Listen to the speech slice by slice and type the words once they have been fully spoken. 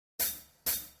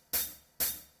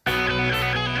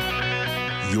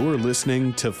You're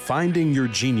listening to Finding Your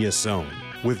Genius Zone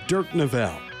with Dirk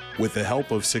Nevelle. With the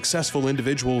help of successful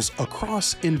individuals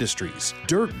across industries,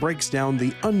 Dirk breaks down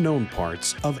the unknown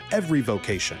parts of every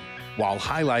vocation while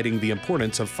highlighting the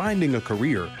importance of finding a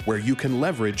career where you can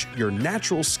leverage your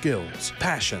natural skills,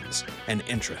 passions, and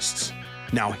interests.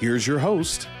 Now here's your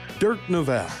host, Dirk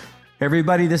Nevelle.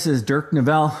 Everybody, this is Dirk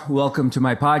Nevelle. Welcome to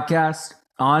my podcast.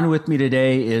 On with me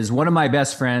today is one of my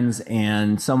best friends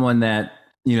and someone that,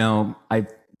 I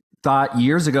thought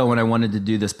years ago when I wanted to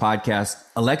do this podcast,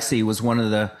 Alexie was one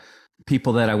of the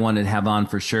people that I wanted to have on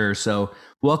for sure. So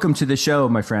welcome to the show,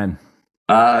 my friend.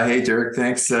 Hey, Dirk.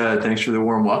 Thanks for the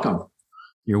warm welcome.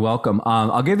 You're welcome.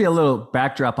 I'll give you a little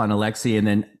backdrop on Alexie and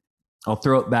then I'll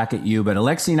throw it back at you. But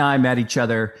Alexie and I met each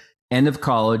other end of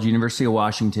college, University of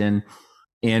Washington,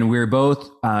 and we were both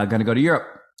going to go to Europe.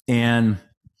 And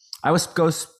I was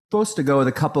supposed to go with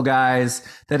a couple guys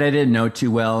that I didn't know too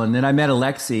well. And then I met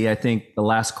Alexie, I think the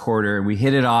last quarter, and we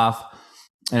hit it off.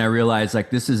 And I realized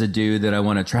this is a dude that I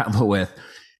want to travel with.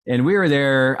 And we were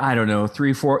there, I don't know,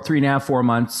 3.5, 4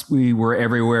 months. We were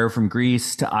everywhere from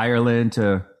Greece to Ireland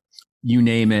to you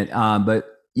name it. But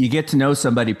you get to know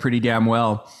somebody pretty damn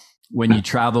well when you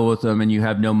travel with them and you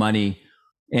have no money.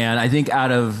 And I think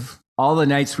out of all the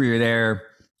nights we were there,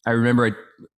 I remember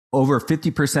over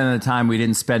 50% of the time we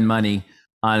didn't spend money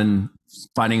on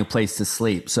finding a place to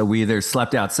sleep. So we either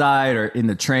slept outside or in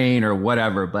the train or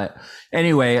whatever. But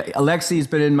anyway, Alexie's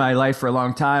been in my life for a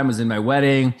long time, was in my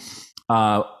wedding,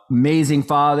 amazing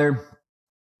father,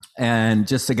 and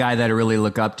just a guy that I really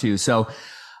look up to. So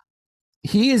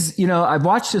he is, I've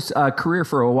watched his career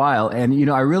for a while and,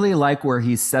 I really like where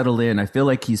he's settled in. I feel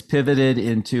like he's pivoted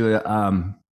into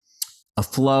a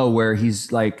flow where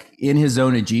he's in his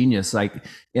zone of genius.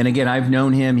 And again, I've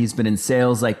known him, he's been in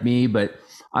sales like me, but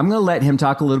I'm going to let him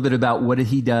talk a little bit about what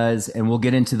he does, and we'll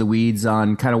get into the weeds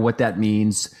on kind of what that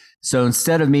means. So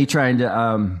instead of me trying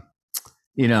to,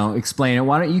 explain it,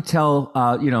 why don't you tell,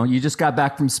 you just got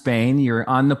back from Spain, you're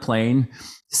on the plane,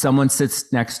 someone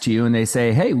sits next to you and they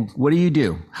say, hey, what do you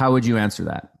do? How would you answer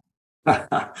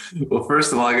that? Well,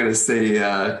 first of all, I got to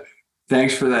say,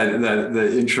 thanks for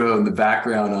the intro and the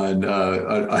background on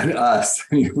us.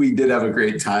 I mean, we did have a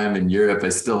great time in Europe. I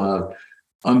still have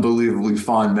unbelievably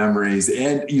fond memories,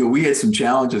 and we had some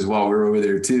challenges while we were over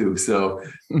there too. So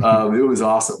it was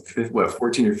awesome.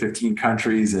 14 or 15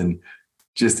 countries and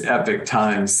just epic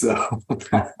times. So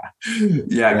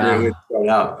yeah, great way to start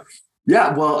out.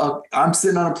 Yeah, well, I'm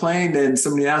sitting on a plane and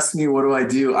somebody asked me, what do I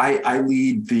do? I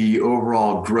lead the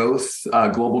overall growth,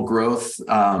 global growth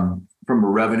from a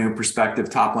revenue perspective,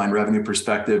 top line revenue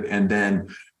perspective, and then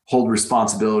hold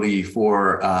responsibility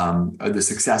for the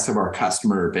success of our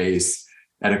customer base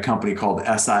at a company called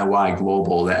SIY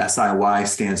Global. The SIY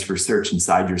stands for Search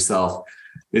Inside Yourself.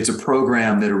 It's a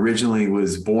program that originally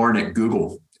was born at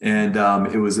Google, and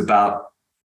it was about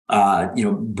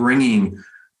bringing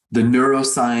the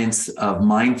neuroscience of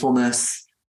mindfulness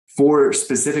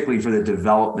specifically for the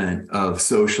development of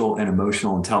social and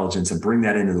emotional intelligence, and bring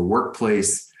that into the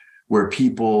workplace where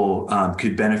people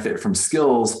could benefit from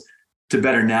skills to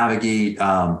better navigate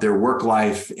their work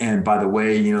life. And by the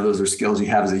way, those are skills you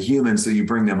have as a human, so you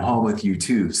bring them home with you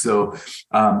too. So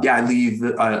I lead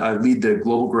the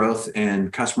global growth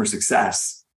and customer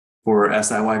success for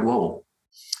SIY Global.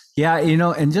 Yeah,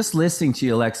 and just listening to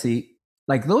you, Alexie,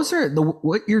 those are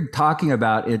what you're talking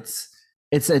about. It's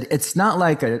not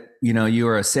like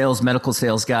you're a medical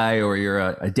sales guy, or you're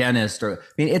a dentist,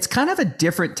 it's kind of a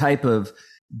different type of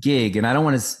gig. And I don't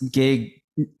want to gig.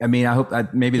 I hope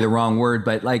maybe the wrong word,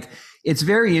 but it's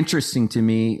very interesting to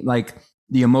me,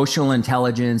 the emotional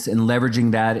intelligence and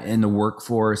leveraging that in the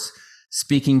workforce,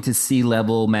 speaking to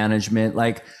C-level management.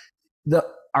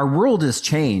 Our world has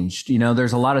changed.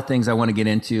 There's a lot of things I want to get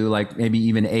into, maybe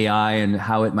even AI and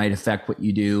how it might affect what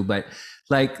you do. But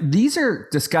these are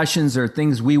discussions or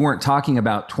things we weren't talking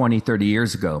about 20, 30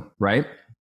 years ago, right?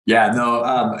 Yeah, no,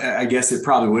 I guess it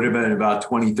probably would have been about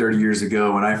 20, 30 years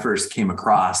ago when I first came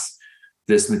across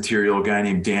this material, a guy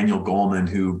named Daniel Goleman,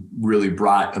 who really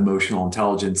brought emotional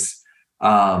intelligence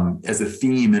as a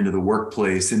theme into the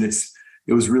workplace. And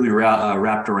it was really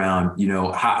wrapped around,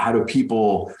 how do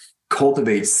people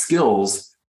cultivate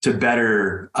skills to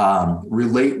better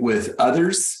relate with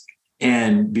others?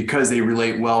 And because they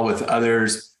relate well with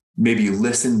others, maybe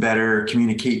listen better,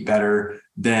 communicate better,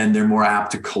 then they're more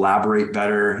apt to collaborate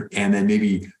better, and then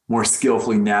maybe more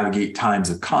skillfully navigate times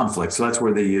of conflict. So that's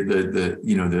where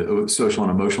the social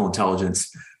and emotional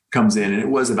intelligence comes in. And it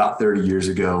was about 30 years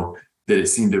ago that it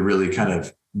seemed to really kind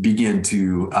of begin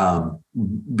to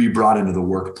be brought into the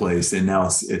workplace. And now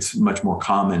it's much more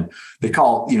common. They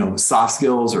call, soft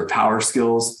skills or power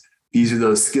skills These are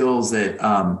those skills that,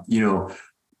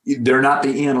 they're not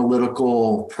the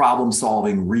analytical, problem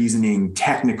solving, reasoning,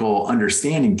 technical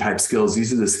understanding type skills.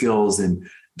 These are the skills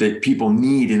that people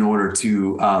need in order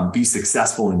to be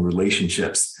successful in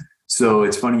relationships. So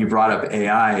it's funny you brought up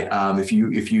AI. If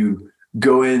you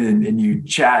go in and you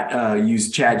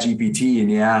use Chat GPT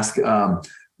and you ask,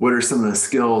 what are some of the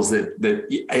skills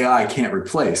that AI can't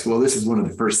replace? Well, this is one of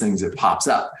the first things that pops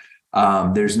up.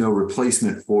 There's no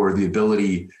replacement for the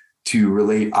ability to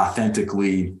relate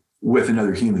authentically with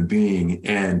another human being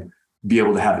and be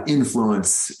able to have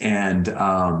influence and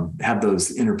have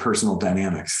those interpersonal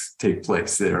dynamics take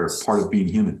place that are part of being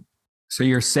human. So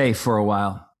you're safe for a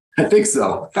while. I think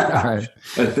so. All right.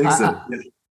 I think so.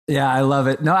 Yeah, I love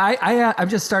it. No, I'm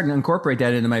just starting to incorporate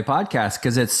that into my podcast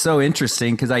because it's so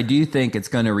interesting, because I do think it's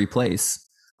going to replace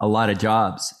a lot of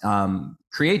jobs,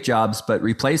 create jobs, but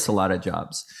replace a lot of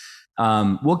jobs.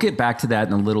 We'll get back to that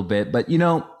in a little bit, but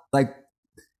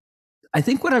I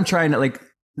think what I'm trying to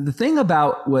the thing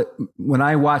about when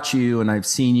I watch you and I've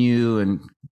seen you and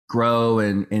grow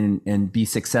and be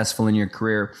successful in your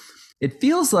career, it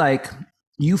feels like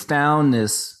you found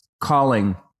this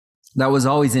calling that was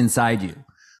always inside you.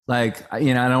 I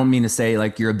don't mean to say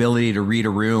your ability to read a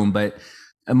room, but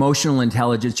emotional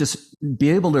intelligence, just be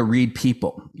able to read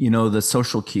people, the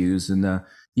social cues and the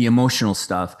emotional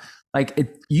stuff.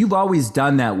 You've always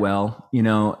done that well,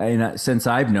 and since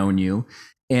I've known you.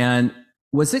 And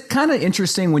was it kind of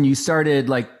interesting when you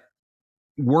started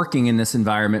working in this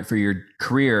environment for your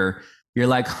career? You're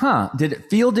like, did it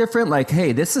feel different?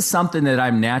 Hey, this is something that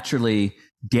I'm naturally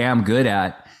damn good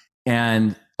at.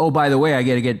 And oh, by the way, I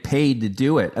got to get paid to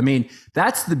do it. I mean,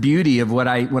 that's the beauty of when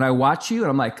I watch you and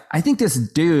I'm like, I think this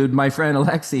dude, my friend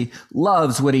Alexie,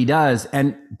 loves what he does.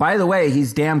 And by the way,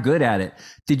 he's damn good at it.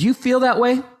 Did you feel that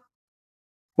way?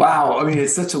 Wow. I mean,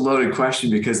 it's such a loaded question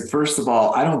because first of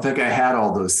all, I don't think I had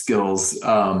all those skills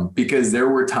because there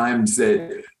were times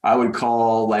that I would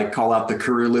call out the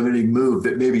career limiting move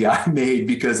that maybe I made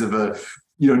because of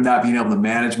not being able to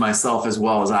manage myself as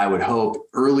well as I would hope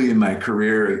early in my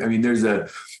career. I mean, there's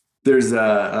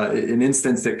an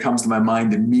instance that comes to my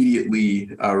mind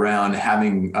immediately around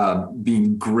having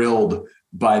being grilled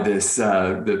by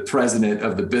the president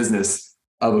of the business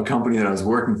of a company that I was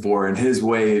working for, and his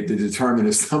way to determine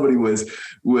if somebody was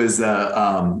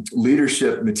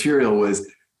leadership material was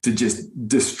to just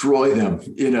destroy them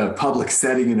in a public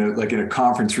setting, in a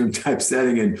conference room type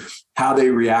setting, and how they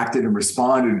reacted and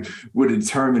responded would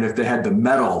determine if they had the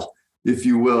mettle, if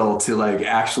you will, to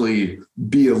actually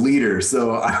be a leader.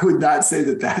 So I would not say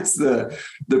that that's the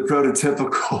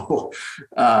prototypical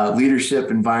leadership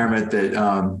environment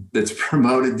that's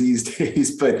promoted these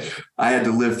days. But I had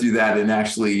to live through that and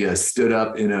actually stood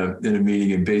up in a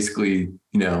meeting and basically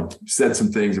said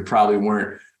some things that probably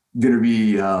weren't going to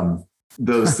be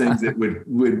those things that would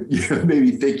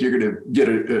maybe think you're going to get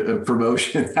a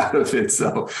promotion out of it.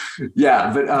 So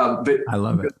yeah, but I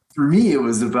love it. For me, it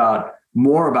was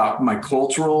more about my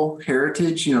cultural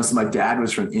heritage. So my dad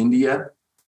was from India,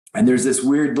 and there's this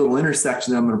weird little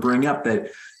intersection that I'm going to bring up that,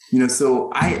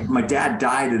 my dad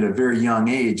died at a very young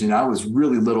age, and I was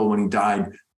really little when he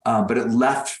died. But it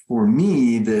left for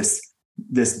me this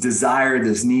desire,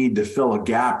 this need to fill a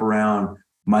gap around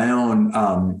my own,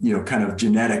 kind of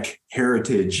genetic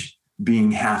heritage,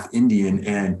 being half Indian,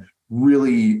 and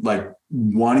really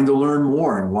wanting to learn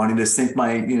more and wanting to sink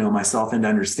myself into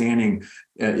understanding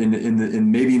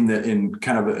in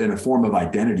kind of in a form of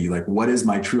identity. What is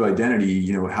my true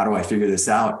identity? How do I figure this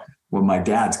out when my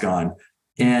dad's gone?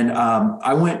 And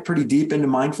I went pretty deep into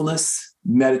mindfulness,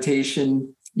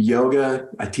 meditation, yoga.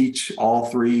 I teach all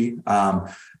three.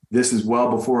 This is well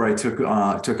before I took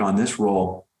on this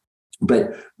role.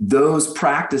 But those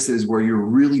practices where you're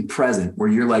really present, where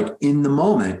you're in the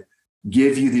moment,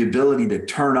 give you the ability to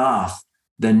turn off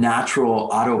the natural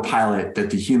autopilot that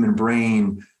the human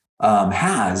brain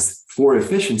has for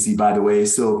efficiency, by the way.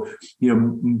 So,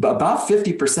 about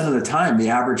 50% of the time, the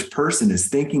average person is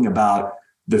thinking about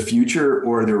the future,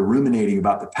 or they're ruminating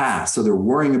about the past. So they're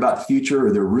worrying about the future,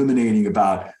 or they're ruminating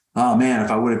about, oh man,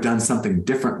 if I would have done something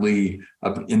differently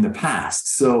in the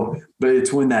past. So, but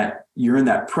it's when you're in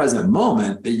that present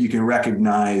moment that you can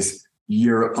recognize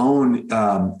your own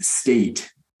state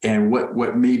and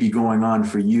what may be going on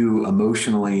for you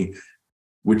emotionally,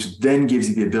 which then gives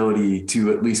you the ability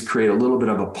to at least create a little bit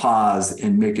of a pause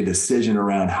and make a decision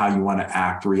around how you want to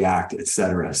act, react, et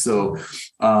cetera. So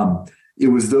it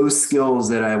was those skills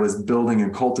that I was building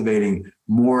and cultivating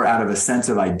more out of a sense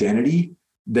of identity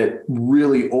that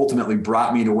really ultimately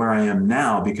brought me to where I am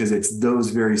now, because it's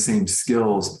those very same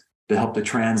skills that help to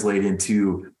translate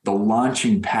into the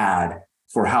launching pad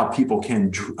for how people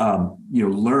can,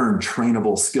 learn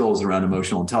trainable skills around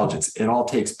emotional intelligence. It all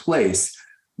takes place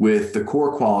with the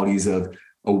core qualities of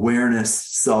awareness,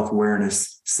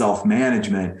 self-awareness,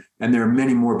 self-management, and there are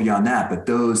many more beyond that. But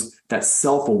that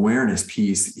self-awareness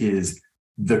piece is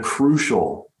the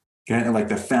crucial, like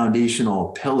the foundational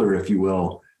pillar, if you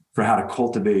will, for how to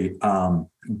cultivate,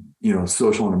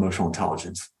 social and emotional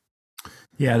intelligence.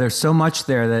 Yeah, there's so much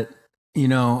there that,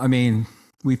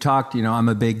 we've talked, I'm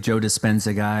a big Joe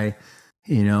Dispenza guy,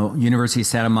 University of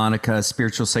Santa Monica,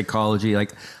 spiritual psychology.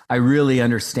 Like, I really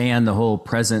understand the whole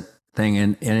present thing,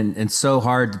 and it's so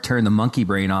hard to turn the monkey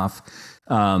brain off.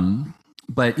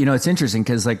 But, it's interesting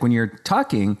because, like, when you're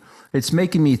talking, it's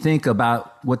making me think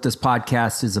about what this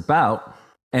podcast is about.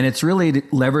 And it's really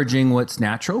leveraging what's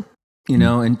natural,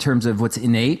 in terms of what's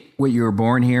innate, what you were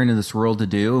born here into this world to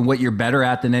do, and what you're better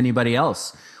at than anybody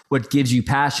else, what gives you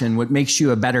passion, what makes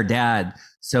you a better dad.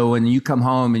 So when you come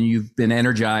home and you've been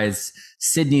energized,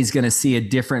 Sydney's going to see a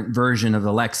different version of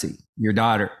Alexie, your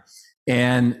daughter.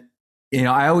 And,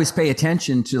 I always pay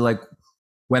attention to, like,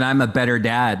 when I'm a better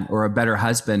dad or a better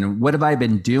husband, what have I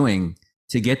been doing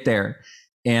to get there?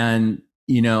 And,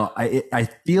 I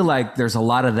feel like there's a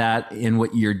lot of that in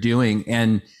what you're doing.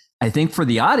 And I think for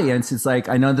the audience, it's like,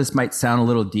 I know this might sound a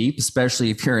little deep, especially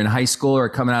if you're in high school or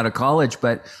coming out of college,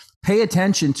 but pay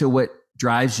attention to what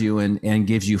drives you and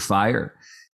gives you fire.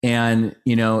 And,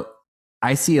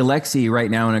 I see Alexie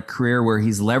right now in a career where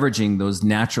he's leveraging those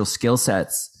natural skill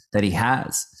sets that he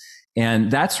has.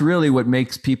 And that's really what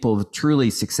makes people truly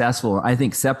successful. I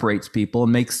think separates people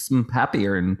and makes them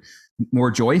happier and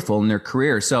more joyful in their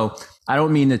career. So I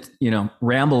don't mean to,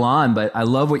 ramble on, but I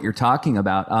love what you're talking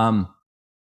about.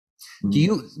 Do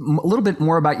you, a little bit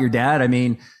more about your dad? I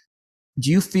mean,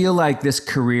 do you feel like this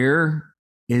career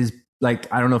is,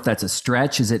 like, I don't know if that's a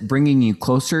stretch. Is it bringing you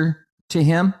closer to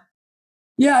him?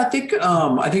 Yeah, I think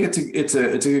it's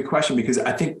a good question, because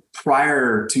I think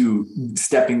prior to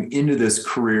stepping into this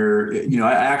career,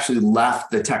 I actually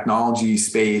left the technology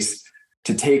space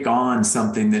to take on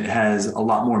something that has a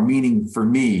lot more meaning for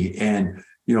me. And,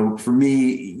 for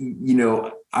me,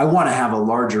 I want to have a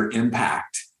larger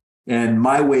impact. And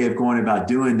my way of going about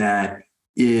doing that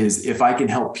is, if I can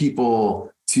help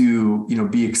people to,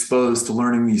 be exposed to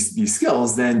learning these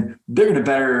skills, then they're going to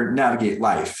better navigate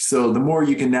life. So the more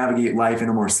you can navigate life in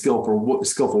a more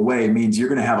skillful way means you're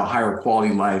going to have a higher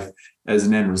quality life as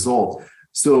an end result.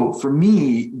 So for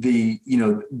me,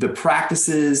 the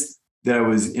practices that I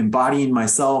was embodying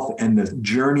myself and the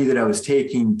journey that I was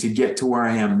taking to get to where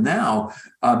I am now,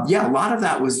 a lot of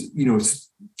that was,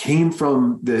 came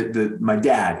from my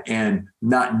dad, and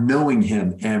not knowing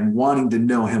him and wanting to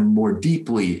know him more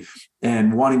deeply,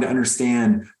 and wanting to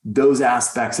understand those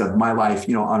aspects of my life,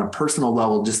 on a personal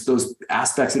level, just those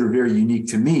aspects that are very unique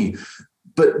to me.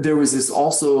 But there was this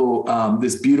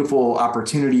beautiful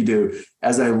opportunity to,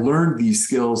 as I learned these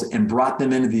skills and brought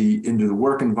them into the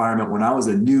work environment, when I was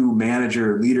a new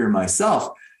manager, leader myself,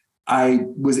 I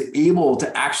was able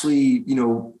to actually,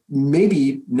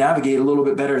 maybe navigate a little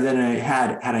bit better than I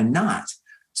had I not.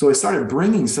 So I started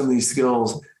bringing some of these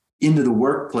skills into the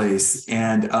workplace,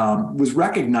 and was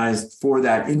recognized for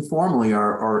that informally.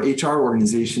 Our HR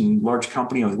organization, large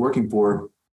company I was working for,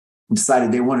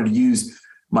 decided they wanted to use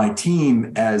my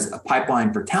team as a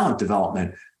pipeline for talent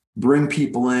development, bring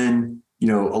people in.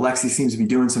 Alexie seems to be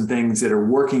doing some things that are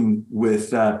working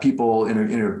with people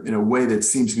in a way that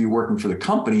seems to be working for the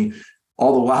company.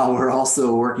 All the while, we're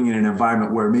also working in an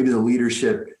environment where maybe the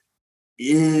leadership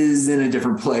is in a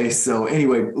different place. So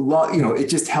anyway, it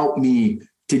just helped me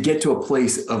to get to a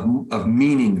place of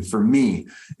meaning for me.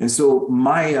 And so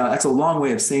that's a long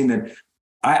way of saying that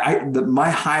my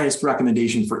highest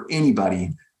recommendation for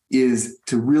anybody is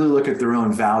to really look at their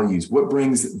own values. What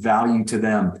brings value to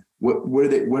them? What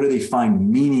do they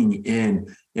find meaning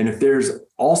in? And if there's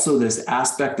also this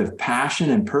aspect of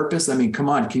passion and purpose, I mean, come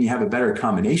on, can you have a better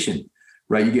combination,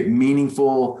 right? You get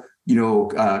meaningful,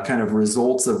 kind of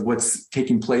results of what's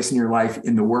taking place in your life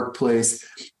in the workplace.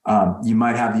 You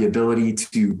might have the ability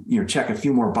to, check a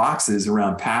few more boxes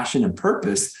around passion and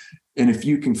purpose. And if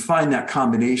you can find that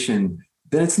combination,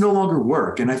 then it's no longer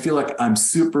work. And I feel like I'm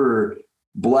super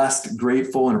blessed,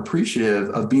 grateful, and appreciative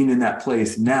of being in that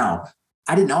place now.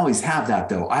 I didn't always have that,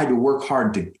 though. I had to work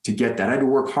hard to get that. I had to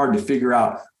work hard to figure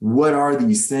out what are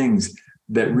these things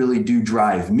that really do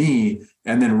drive me,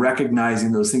 and then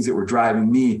recognizing those things that were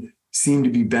driving me seem to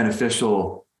be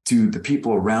beneficial to the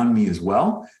people around me as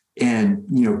well, and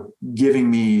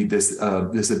giving me this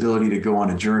ability to go on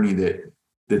a journey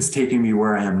that's taking me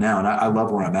where I am now, and I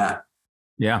love where I'm at.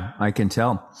 Yeah, I can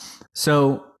tell.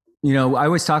 So I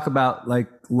always talk about, like,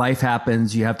 life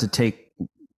happens. You have to take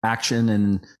action,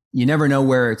 and you never know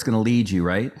where it's going to lead you,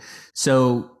 right?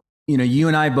 So, you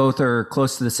and I both are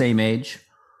close to the same age.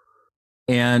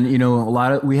 And,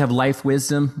 we have life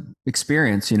wisdom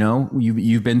experience,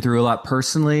 you've been through a lot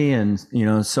personally, and,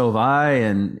 so have I,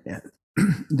 and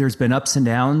there's been ups and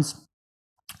downs.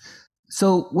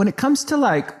 So when it comes to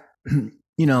like,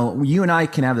 you and I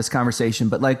can have this conversation,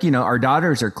 but like, our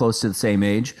daughters are close to the same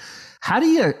age.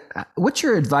 What's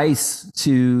your advice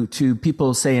to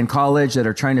people, say in college, that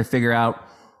are trying to figure out,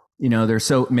 they're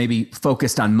so maybe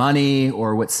focused on money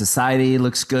or what society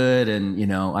looks good.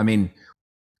 And, I mean,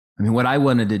 what I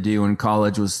wanted to do in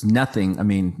college was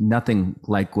nothing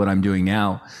like what I'm doing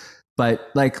now. But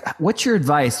like, what's your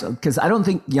advice? Because I don't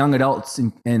think young adults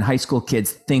and high school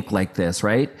kids think like this,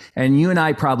 right? And you and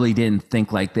I probably didn't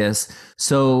think like this.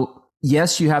 So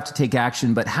yes, you have to take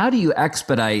action, but how do you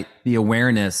expedite the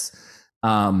awareness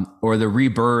or the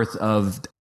rebirth of,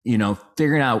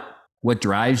 figuring out what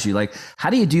drives you? Like,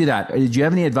 how do you do that? Did you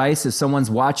have any advice if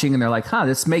someone's watching and they're like,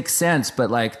 this makes sense,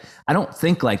 but like, I don't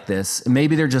think like this.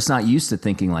 Maybe they're just not used to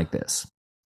thinking like this.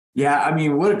 Yeah, I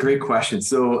mean, what a great question.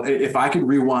 So if I could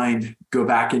rewind, go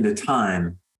back into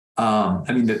time,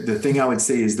 the thing I would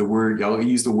say is I'll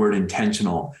use the word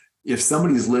intentional. If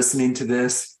somebody's listening to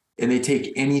this and they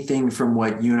take anything from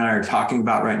what you and I are talking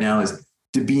about right now, is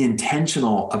to be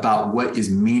intentional about what is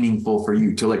meaningful for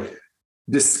you, to like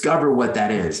discover what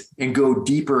that is and go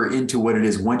deeper into what it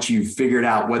is once you've figured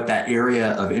out what that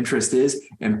area of interest is,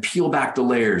 and peel back the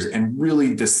layers and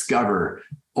really discover,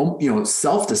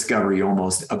 self-discovery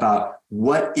almost, about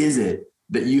what is it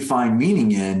that you find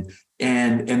meaning in.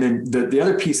 And then the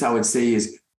other piece I would say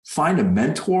is find a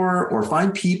mentor or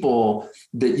find people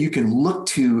that you can look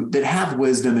to that have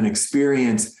wisdom and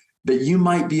experience that you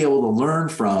might be able to learn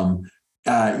from,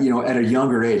 at a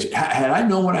younger age. Had I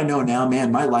known what I know now,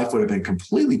 man, my life would have been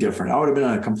completely different. I would have been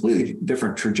on a completely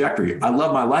different trajectory. I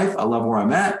love my life. I love where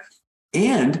I'm at.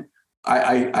 And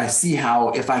I see how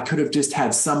if I could have just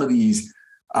had some of these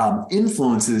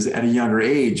influences at a younger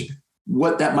age,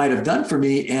 what that might have done for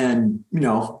me, and,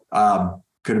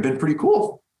 could have been pretty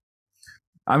cool.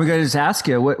 I'm going to just ask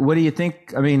you, what do you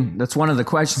think? I mean, that's one of the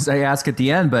questions I ask at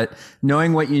the end, but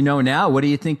knowing what you know now, what do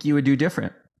you think you would do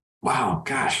different? Wow,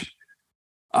 gosh.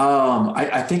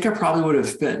 I think I probably would have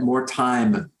spent more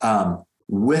time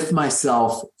with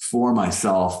myself, for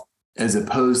myself, as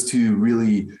opposed to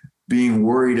really being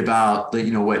worried about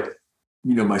what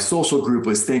my social group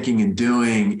was thinking and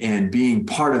doing, and being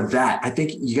part of that. I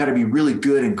think you got to be really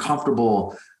good and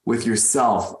comfortable with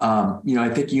yourself. I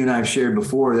think you and I have shared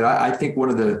before that I think one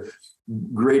of the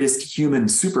greatest human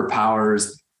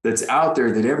superpowers that's out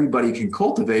there that everybody can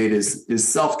cultivate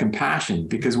is self-compassion,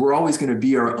 because we're always going to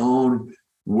be our own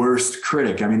worst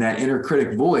critic. I mean, that inner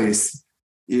critic voice,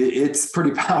 it's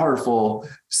pretty powerful.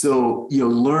 So,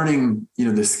 learning,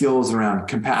 the skills around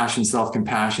compassion,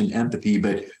 self-compassion, empathy,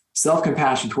 but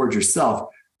self-compassion towards yourself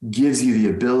gives you the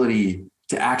ability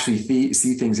to actually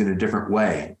see things in a different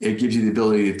way. It gives you the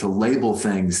ability to label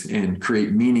things and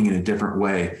create meaning in a different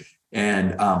way.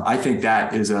 And I think I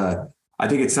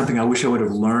think it's something I wish I would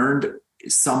have learned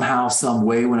somehow, some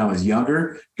way when I was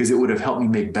younger, because it would have helped me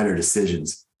make better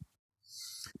decisions.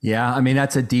 Yeah, I mean,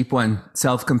 that's a deep one.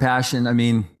 Self-compassion. I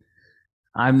mean,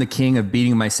 I'm the king of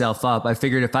beating myself up. I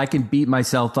figured if I can beat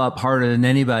myself up harder than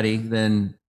anybody,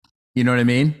 then, you know what I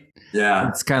mean? Yeah.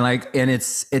 It's kind of like, and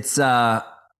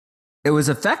it was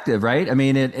effective, right? I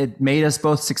mean, it made us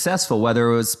both successful,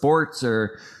 whether it was sports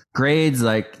or grades.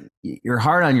 Like, you're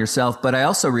hard on yourself, but I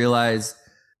also realized,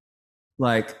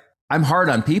 like, I'm hard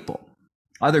on people,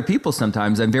 other people.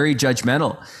 Sometimes I'm very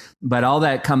judgmental, but all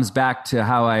that comes back to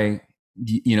how I,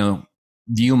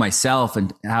 view myself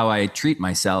and how I treat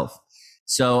myself.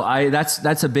 So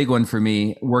that's a big one for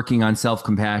me, working on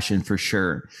self-compassion for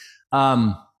sure.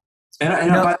 I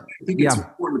think it's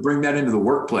important to bring that into the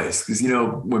workplace, because,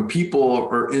 when people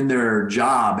are in their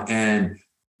job and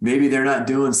maybe they're not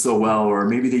doing so well, or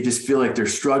maybe they just feel like they're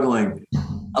struggling,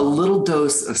 a little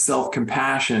dose of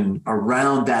self-compassion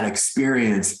around that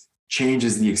experience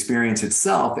changes the experience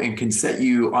itself and can set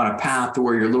you on a path to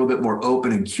where you're a little bit more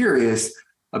open and curious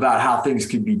about how things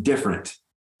could be different.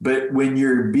 But when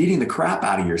you're beating the crap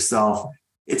out of yourself,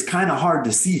 it's kind of hard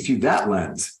to see through that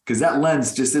lens, because that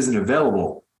lens just isn't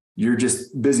available. You're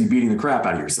just busy beating the crap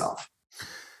out of yourself.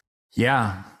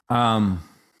 Yeah.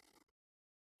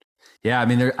 I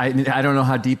mean, I don't know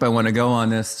how deep I want to go on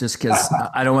this, just because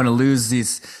I don't want to lose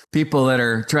these people that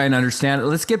are trying to understand it.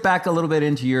 Let's get back a little bit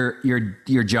into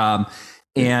your job,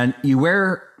 and you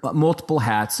wear multiple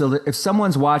hats. So that if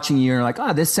someone's watching you and you're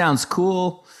like, this sounds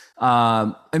cool.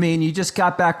 I mean, you just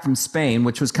got back from Spain,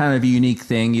 which was kind of a unique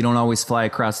thing. You don't always fly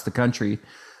across the country.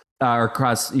 or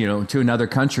across, to another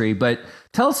country. But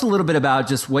tell us a little bit about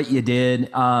just what you did.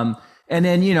 And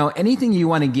then, anything you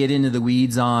want to get into the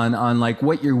weeds on like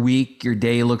what your week, your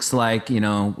day looks like,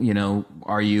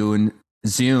 are you in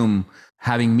Zoom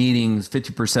having meetings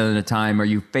 50% of the time? Are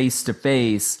you face to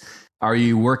face? Are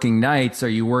you working nights?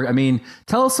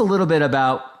 Tell us a little bit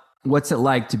about what's it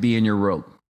like to be in your world.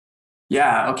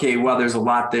 Yeah. Okay. Well, there's a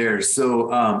lot there.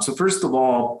 So first of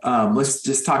all, let's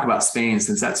just talk about Spain,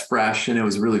 since that's fresh and it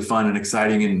was really fun and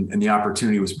exciting, and the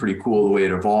opportunity was pretty cool the way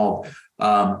it evolved.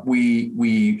 We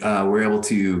were able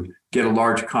to get a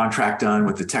large contract done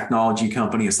with a technology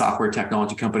company, a software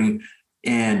technology company,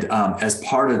 and as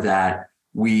part of that,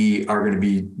 we are going to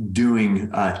be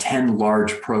doing 10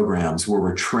 large programs where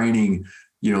we're training,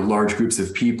 large groups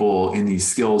of people in these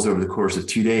skills over the course of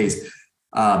 2 days.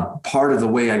 Part of the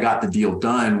way I got the deal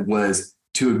done was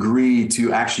to agree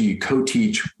to actually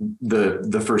co-teach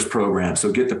the first program.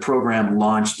 So get the program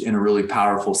launched in a really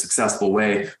powerful, successful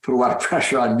way, put a lot of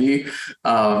pressure on me,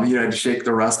 to shake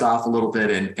the rust off a little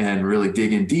bit and really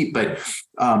dig in deep. But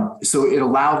so it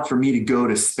allowed for me to go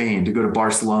to Spain, to go to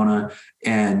Barcelona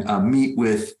and meet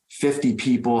with 50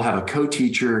 people, have a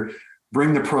co-teacher,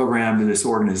 bring the program to this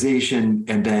organization,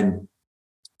 and then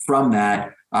from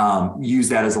that, use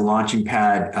that as a launching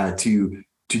pad to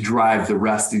drive the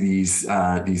rest of these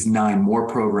 9 more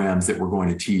programs that we're going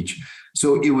to teach.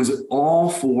 So it was all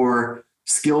for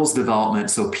skills development,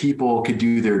 so people could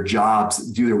do their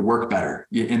jobs, do their work better,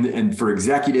 and for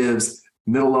executives,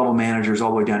 middle level managers,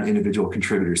 all the way down to individual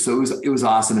contributors. So it was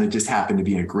awesome, and it just happened to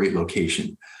be in a great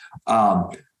location.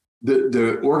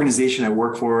 The organization I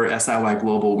work for, SIY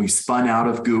Global, we spun out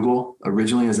of Google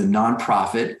originally as a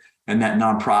nonprofit. And that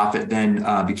nonprofit then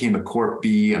became a Corp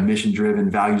B, a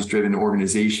mission-driven, values-driven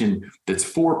organization that's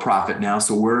for profit now.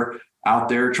 So we're out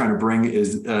there trying to bring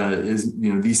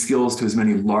these skills to as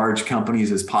many large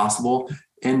companies as possible.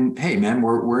 And hey, man,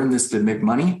 we're in this to make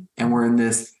money, and we're in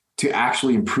this to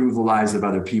actually improve the lives of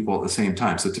other people at the same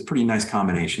time. So it's a pretty nice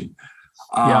combination.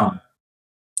 So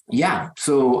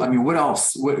what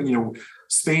else?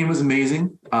 Spain was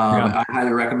amazing. I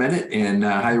highly recommend it, and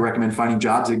highly recommend finding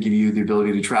jobs that give you the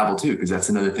ability to travel too, because that's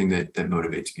another thing that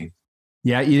motivates me.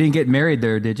 Yeah, you didn't get married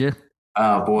there, did you?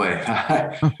 Oh boy,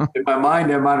 in my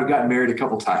mind, I might have gotten married a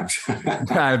couple times.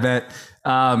 I bet.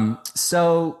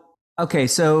 So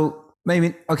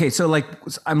like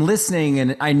I'm listening,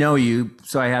 and I know you,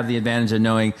 so I have the advantage of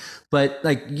knowing. But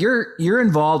like you're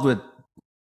involved with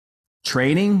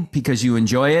training because you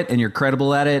enjoy it and you're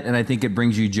credible at it, and I think it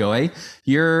brings you joy.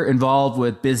 You're involved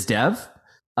with biz dev.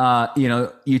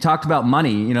 You talked about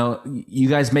money. You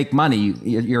guys make money.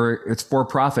 It's for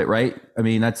profit, right? I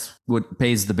mean, that's what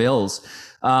pays the bills.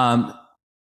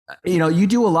 You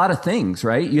do a lot of things,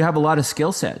 right? You have a lot of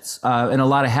skill sets and a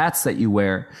lot of hats that you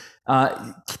wear.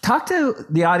 Talk to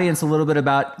the audience a little bit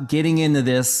about getting into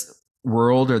this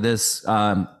world, or this,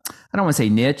 I don't want to say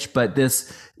niche, but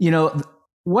this,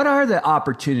 what are the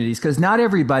opportunities? Because not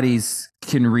everybody's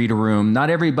can read a room.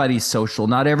 Not everybody's social.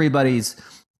 Not everybody's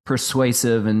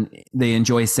persuasive and they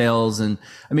enjoy sales. And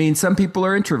I mean, some people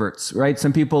are introverts, right?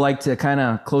 Some people like to kind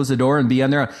of close the door and be on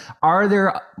their own. Are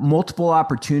there multiple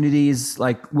opportunities,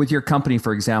 like with your company,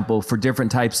 for example, for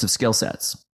different types of skill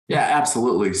sets? Yeah,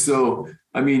 absolutely. So,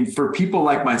 for people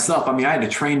like myself, I had to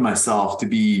train myself to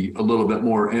be a little bit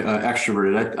more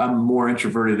extroverted. I'm more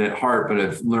introverted at heart, but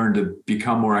I've learned to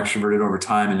become more extroverted over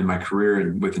time and in my career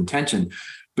and with intention.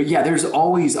 But yeah, there's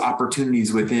always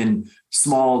opportunities within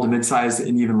small to mid-sized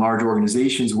and even large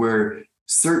organizations where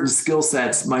certain skill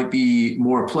sets might be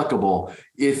more applicable.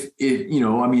 An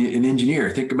engineer,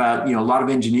 think about, a lot of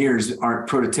engineers aren't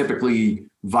prototypically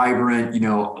vibrant,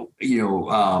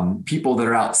 people that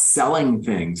are out selling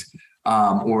things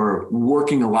or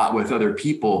working a lot with other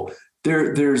people.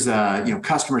 There's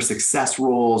customer success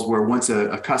roles where once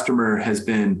a customer has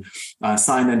been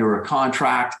signed under a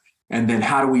contract, and then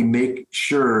how do we make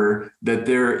sure that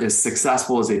they're as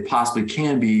successful as they possibly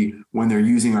can be when they're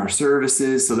using our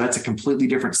services? So that's a completely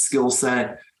different skill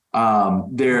set.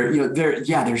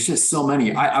 There's just so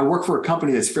many. I work for a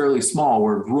company that's fairly small.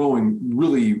 We're growing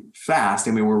really fast.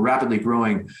 We're a rapidly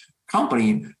growing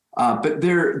company. But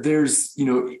there's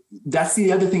that's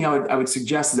the other thing I would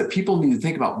suggest, is that people need to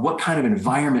think about what kind of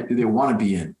environment do they want to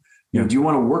be in. Do you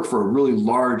want to work for a really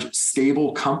large,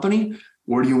 stable company?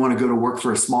 Or do you want to go to work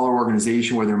for a smaller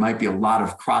organization where there might be a lot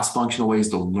of cross-functional ways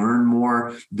to learn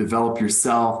more, develop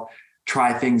yourself,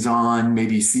 try things on,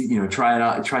 maybe try it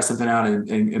out, try something out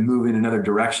and move in another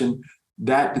direction?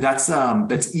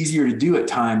 That's easier to do at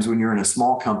times when you're in a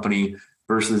small company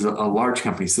versus a large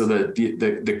company. So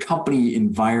the company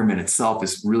environment itself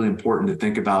is really important to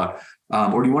think about.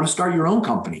 Or do you want to start your own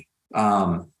company?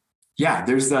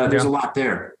 There's a lot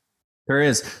there. There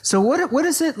is. So what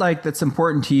is it like that's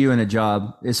important to you in a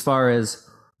job as far as,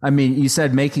 I mean, you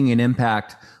said making an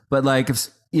impact, but like, if,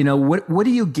 what are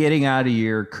you getting out of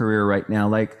your career right now?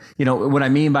 Like, what I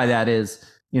mean by that is,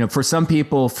 for some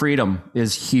people, freedom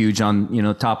is huge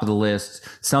on, top of the list.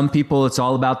 Some people, it's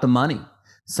all about the money.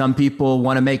 Some people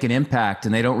want to make an impact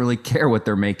and they don't really care what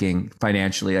they're making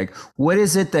financially. Like, what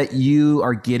is it that you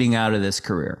are getting out of this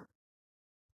career?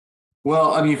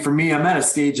 Well, I mean, for me, I'm at a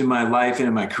stage in my life and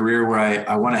in my career where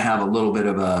I want to have a little bit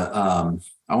of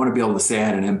I want to be able to say I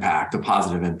had an impact, a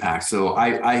positive impact. So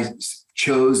I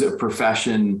chose a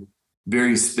profession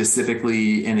very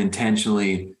specifically and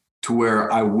intentionally to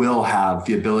where I will have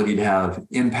the ability to have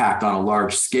impact on a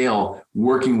large scale,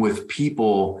 working with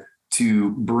people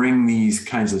to bring these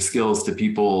kinds of skills to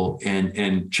people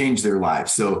and change their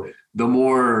lives. So the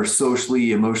more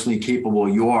socially, emotionally capable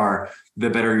you are, the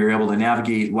better you're able to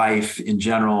navigate life in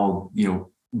general,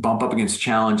 bump up against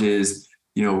challenges,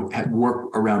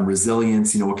 work around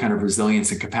resilience, what kind of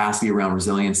resilience and capacity around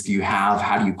resilience do you have?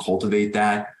 How do you cultivate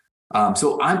that?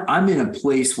 So I'm in a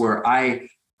place where I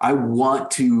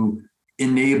want to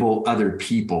enable other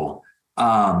people.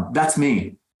 That's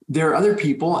me. There are other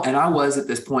people, and I was at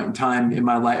this point in time in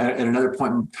my life, at another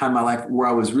point in time in my life, where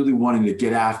I was really wanting to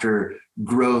get after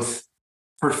growth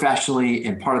professionally,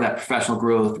 and part of that professional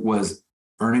growth was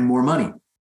earning more money.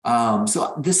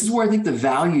 So this is where I think the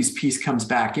values piece comes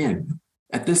back in.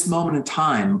 At this moment in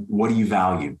time, what do you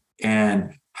value?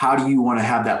 And how do you want to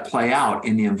have that play out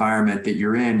in the environment that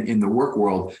you're in the work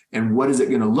world? And what is it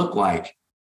going to look like?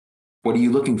 What are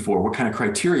you looking for? What kind of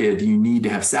criteria do you need to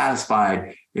have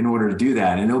satisfied in order to do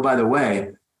that? And oh, by the way,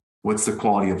 what's the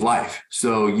quality of life?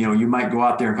 So, you might go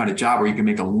out there and find a job where you can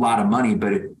make a lot of money,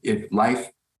 but if life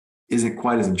isn't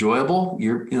quite as enjoyable,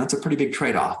 it's a pretty big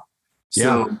trade-off.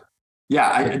 So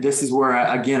this is where,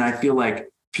 I feel like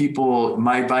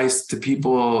my advice to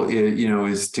people,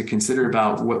 is to consider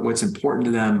about what's important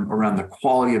to them around the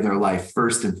quality of their life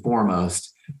first and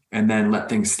foremost, and then let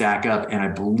things stack up. And I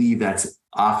believe that's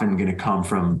often going to come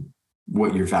from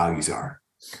what your values are.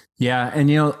 Yeah.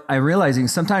 And, I'm realizing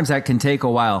sometimes that can take a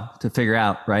while to figure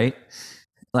out, right?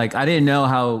 Like, I didn't know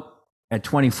how at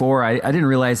 24, I didn't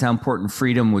realize how important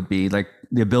freedom would be, like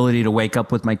the ability to wake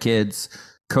up with my kids,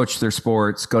 coach their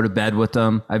sports, go to bed with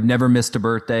them. I've never missed a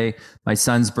birthday. My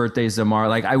son's birthday is tomorrow.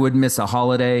 Like, I wouldn't miss a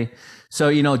holiday.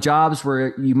 So, jobs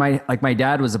where you might, like my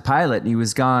dad was a pilot and he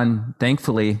was gone,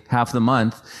 thankfully, half the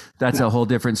month. That's a whole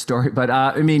different story. But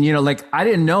I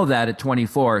didn't know that at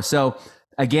 24. So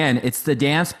again, it's the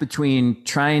dance between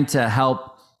trying to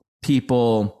help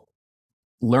people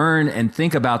learn and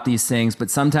think about these things,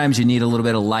 but sometimes you need a little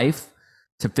bit of life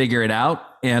to figure it out.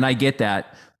 And I get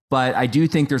that. But I do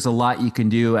think there's a lot you can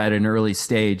do at an early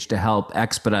stage to help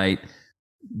expedite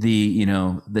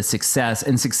the success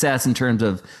in terms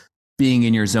of being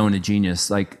in your zone of genius,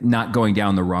 like not going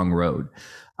down the wrong road.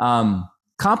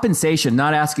 Compensation,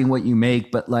 not asking what you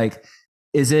make, but like,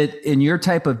 is it in your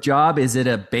type of job? Is it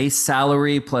a base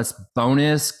salary plus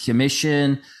bonus,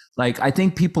 commission? Like, I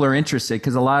think people are interested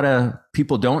because a lot of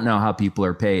people don't know how people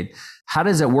are paid. How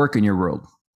does it work in your world?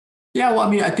 Yeah, well, I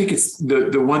mean, I think it's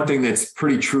the one thing that's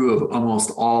pretty true of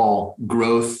almost all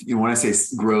growth. When I say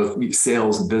growth,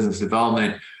 sales and business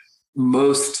development,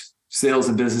 most sales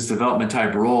and business development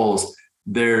type roles,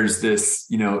 there's this,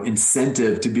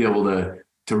 incentive to be able to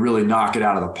really knock it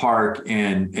out of the park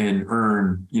and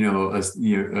earn,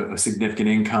 a significant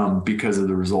income because of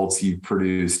the results you've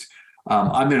produced.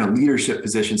 I'm in a leadership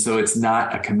position, so it's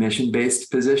not a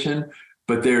commission-based position,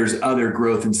 but there's other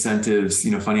growth incentives,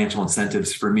 financial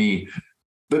incentives for me.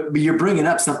 But you're bringing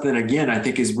up something again, I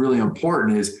think is really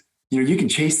important is, you can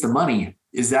chase the money.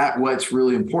 Is that what's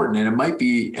really important? And it might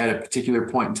be at a particular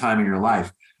point in time in your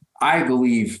life. I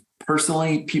believe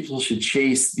personally, people should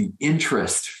chase the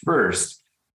interest first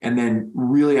and then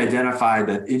really identify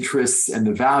the interests and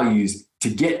the values to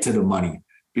get to the money.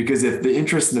 Because if the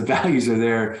interests and the values are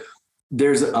there,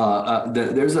 there's a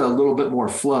little bit more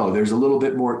flow. There's a little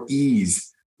bit more ease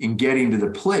in getting to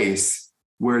the place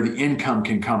where the income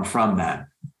can come from that.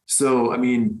 So, I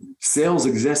mean, sales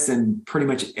exists in pretty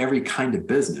much every kind of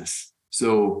business.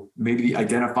 So maybe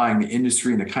identifying the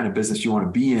industry and the kind of business you want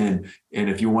to be in. And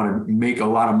if you want to make a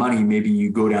lot of money, maybe you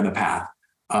go down the path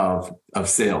of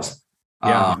sales.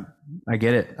 Yeah, I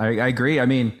get it. I agree. I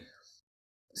mean,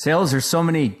 sales, there's so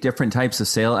many different types of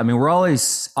sale. I mean, we're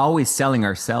always selling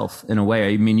ourselves in a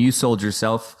way. I mean, you sold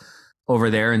yourself over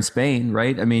there in Spain,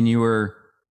 right? I mean,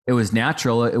 it was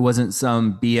natural. It wasn't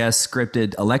some BS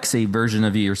scripted Alexie version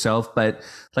of yourself, but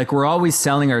like, we're always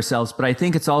selling ourselves. But I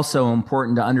think it's also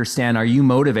important to understand, are you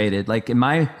motivated? Like in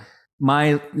my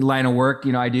my line of work,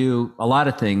 I do a lot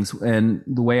of things, and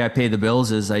the way I pay the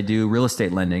bills is I do real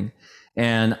estate lending,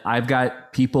 and I've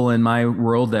got people in my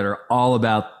world that are all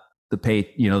about the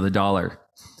pay, the dollar,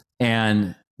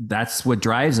 and that's what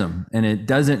drives them, and it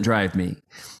doesn't drive me.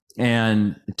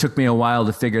 And it took me a while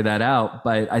to figure that out.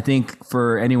 But I think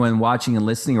for anyone watching and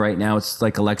listening right now, it's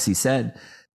like Alexie said,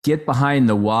 get behind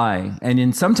the why. And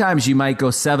then sometimes you might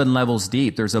go 7 levels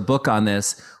deep. There's a book on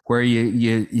this where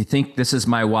you think this is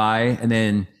my why, and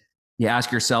then you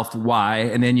ask yourself why,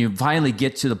 and then you finally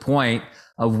get to the point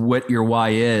of what your why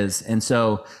is. And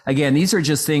so again, these are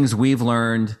just things we've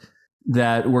learned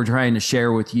that we're trying to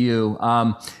share with you.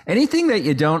 Anything that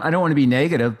I don't want to be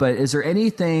negative, but is there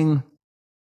anything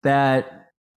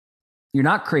that you're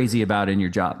not crazy about in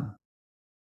your job?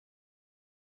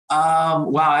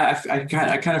 Wow. I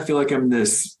kind of feel like I'm in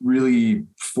this really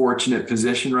fortunate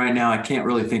position right now. I can't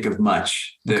really think of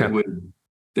much that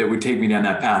would take me down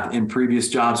that path. In previous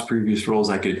jobs, previous roles,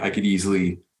 I could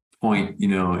easily point,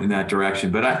 in that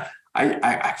direction, but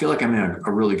I feel like I'm in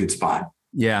a really good spot.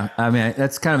 Yeah. I mean,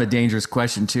 that's kind of a dangerous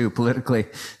question too, politically.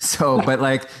 So,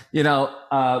 but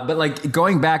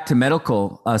going back to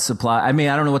medical supply, I mean,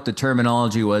 I don't know what the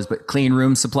terminology was, but clean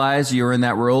room supplies, you were in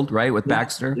that world, right? With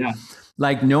Baxter. Yeah.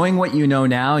 Like, knowing what you know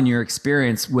now and your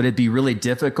experience, would it be really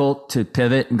difficult to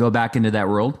pivot and go back into that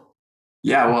world?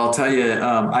 Yeah, well, I'll tell you,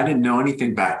 I didn't know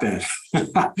anything back then.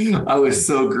 I was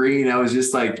so green. I was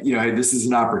just like, hey, this is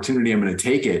an opportunity. I'm going to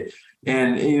take it.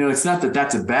 And, it's not that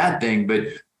that's a bad thing, but,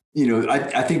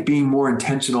 I think being more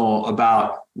intentional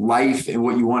about life and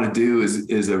what you want to do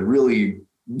is a really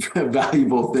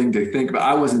valuable thing to think about.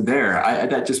 I wasn't there.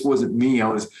 That just wasn't me. I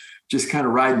was just kind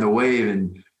of riding the wave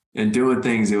and doing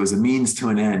things. It was a means to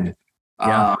an end.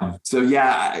 Yeah.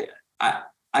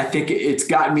 I think it's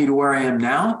gotten me to where I am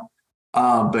now.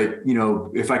 But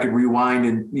if I could rewind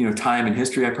in, time and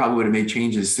history, I probably would have made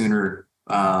changes sooner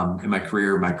in my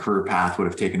career. My career path would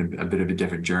have taken a bit of a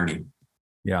different journey.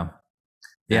 Yeah.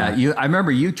 Yeah. I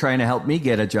remember you trying to help me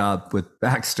get a job with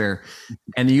Baxter,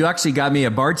 and you actually got me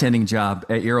a bartending job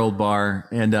at your old bar.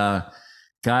 And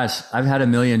gosh, I've had a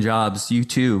million jobs, you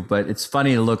too, but it's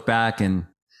funny to look back and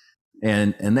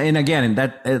again,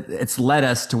 that it's led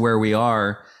us to where we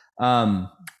are.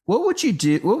 What would you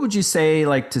do? What would you say,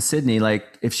 like, to Sydney,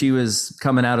 like if she was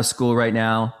coming out of school right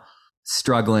now,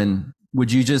 struggling,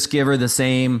 would you just give her the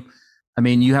same? I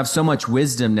mean, you have so much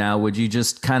wisdom now. Would you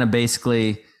just kind of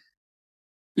basically,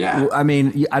 yeah, I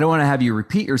mean, I don't want to have you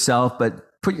repeat yourself,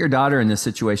 but put your daughter in this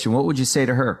situation. What would you say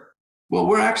to her? Well,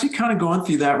 we're actually kind of going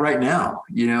through that right now.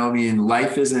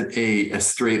 Life isn't a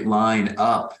straight line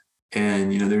up,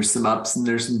 and, there's some ups and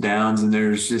there's some downs, and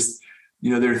there's just,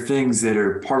 there are things that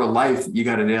are part of life that you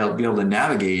got to be able to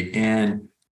navigate. And,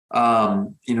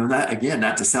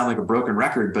 not to sound like a broken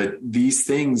record, but these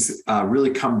things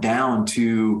really come down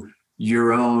to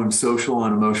your own social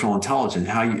and emotional intelligence,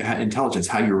 how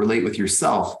you relate with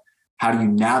yourself. How do you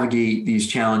navigate these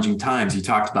challenging times? You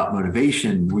talked about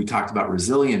motivation. We talked about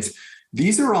resilience.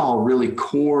 These are all really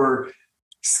core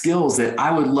skills that I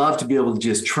would love to be able to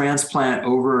just transplant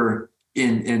over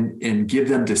and give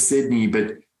them to Sydney.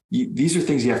 But these are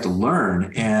things you have to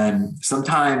learn. And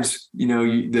sometimes,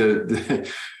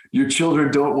 your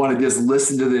children don't want to just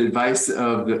listen to the advice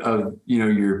of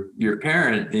your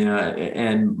parent.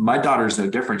 And my daughter's no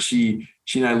different. She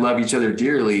and I love each other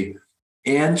dearly,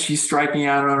 and she's striking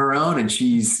out on her own, and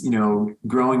she's,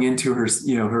 growing into her,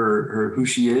 her who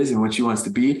she is and what she wants to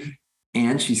be.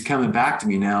 And she's coming back to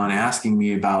me now and asking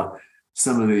me about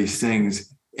some of these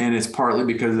things. And it's partly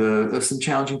because of some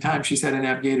challenging times she's had to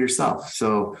navigate herself.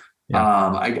 So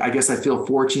I guess I feel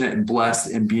fortunate and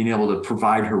blessed in being able to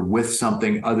provide her with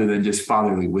something other than just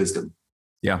fatherly wisdom.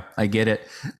 Yeah, I get it.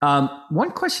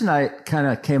 One question I kind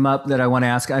of came up that I want to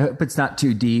ask, I hope it's not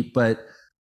too deep, but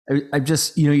I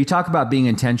just, you talk about being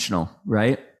intentional,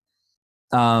 right?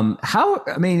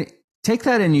 Take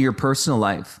that into your personal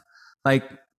life. Like,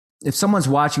 if someone's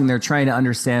watching, they're trying to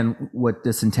understand what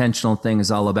this intentional thing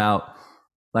is all about.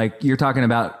 Like, you're talking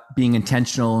about being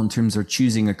intentional in terms of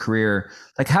choosing a career.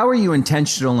 Like, how are you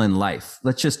intentional in life?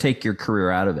 Let's just take your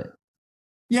career out of it.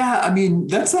 Yeah, I mean,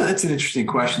 that's an interesting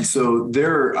question. So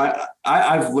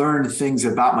I've learned things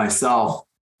about myself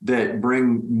that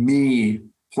bring me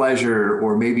pleasure,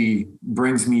 or maybe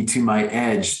brings me to my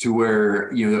edge, to where,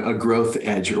 a growth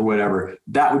edge or whatever.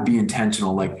 That would be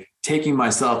intentional, like taking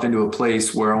myself into a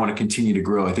place where I want to continue to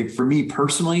grow. I think for me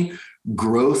personally,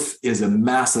 growth is a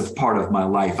massive part of my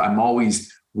life. I'm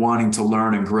always wanting to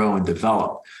learn and grow and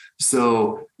develop.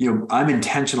 So, I'm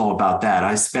intentional about that.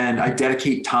 I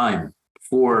dedicate time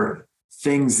for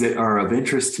things that are of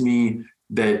interest to me,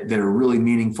 that are really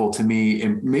meaningful to me,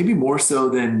 and maybe more so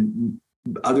than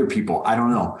other people. I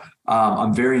don't know.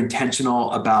 I'm very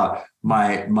intentional about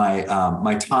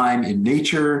my time in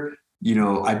nature.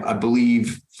 I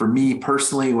believe for me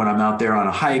personally, when I'm out there on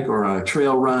a hike or on a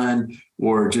trail run,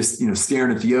 or just,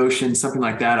 staring at the ocean, something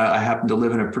like that, I happen to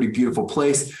live in a pretty beautiful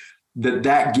place,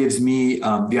 that gives me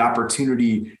the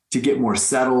opportunity to get more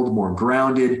settled, more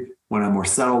grounded. When I'm more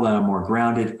settled and I'm more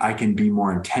grounded, I can be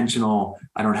more intentional.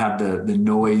 I don't have the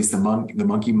noise, the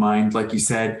monkey mind, like you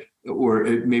said, or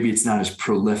maybe it's not as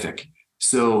prolific.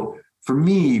 So for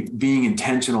me, being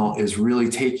intentional is really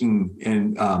taking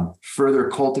and further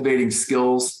cultivating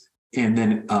skills, and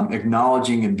then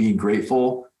acknowledging and being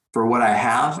grateful for what I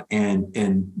have,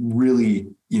 and really,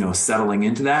 settling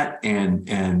into that,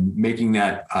 and making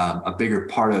that a bigger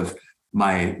part of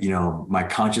my, my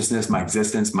consciousness, my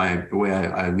existence, the way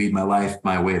I lead my life,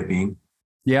 my way of being.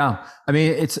 Yeah. I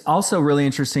mean, it's also really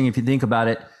interesting if you think about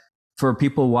it, for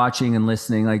people watching and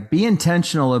listening, like, be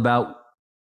intentional about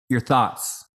your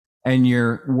thoughts and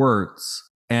your words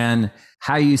and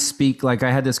how you speak. Like,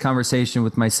 I had this conversation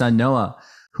with my son, Noah,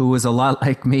 who was a lot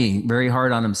like me, very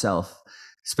hard on himself,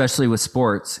 especially with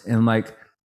sports. And like,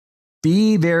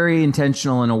 be very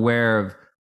intentional and aware of,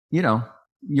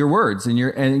 your words, and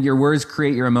your words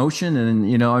create your emotion, and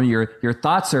your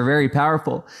thoughts are very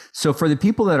powerful. So for the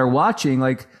people that are watching,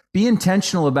 like, be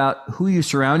intentional about who you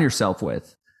surround yourself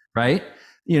with, right?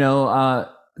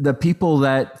 The people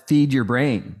that feed your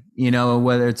brain,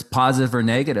 whether it's positive or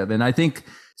negative. And I think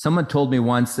someone told me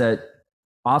once that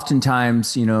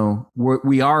oftentimes,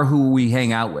 we are who we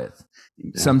hang out with.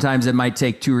 Yeah. Sometimes it might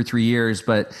take 2 or 3 years,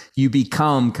 but you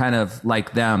become kind of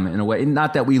like them in a way.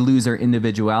 Not that we lose our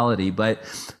individuality, but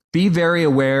be very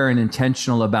aware and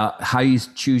intentional about how you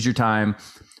choose your time,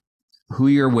 who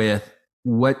you're with,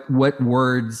 what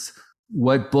words,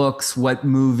 what books, what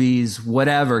movies,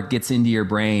 whatever gets into your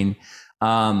brain.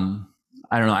 I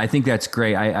don't know. I think that's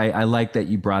great. I like that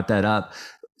you brought that up.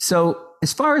 So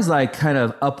as far as like kind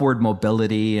of upward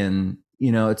mobility, and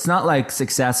it's not like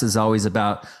success is always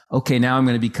about, okay, now I'm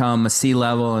going to become a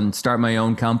C-level and start my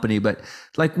own company. But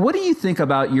like, what do you think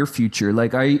about your future?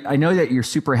 Like, I know that you're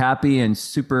super happy and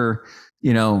super,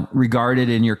 regarded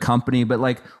in your company, but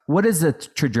like, what is the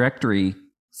trajectory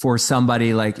for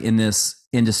somebody like in this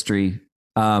industry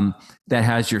that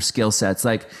has your skill sets?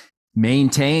 Like,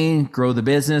 maintain, grow the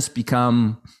business,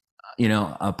 become,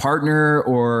 a partner,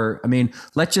 or,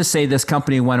 let's just say this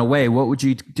company went away. What would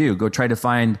you do? Go try to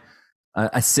find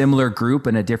a similar group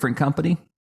in a different company?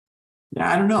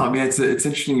 Yeah, I don't know. It's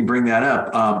interesting you bring that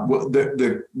up.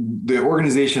 The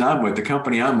organization I'm with, the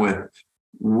company I'm with,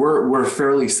 we're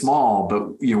fairly small,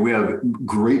 but we have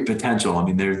great potential.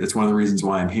 That's one of the reasons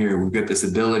why I'm here. We've got this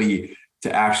ability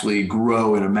to actually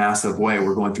grow in a massive way.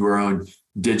 We're going through our own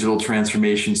digital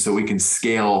transformation so we can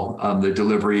scale the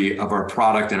delivery of our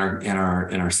product and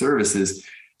our services.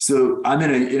 So I'm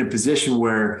in a position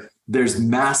where there's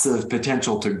massive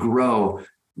potential to grow,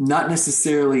 not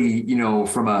necessarily,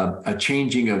 from a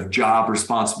changing of job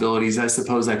responsibilities. I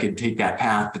suppose I could take that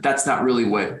path, but that's not really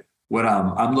what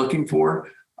I'm looking for.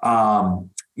 I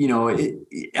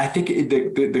think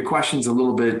the question's a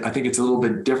little bit, I think it's a little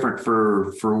bit different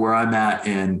for where I'm at,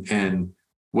 and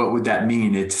what would that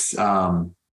mean? It's,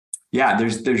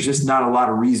 there's just not a lot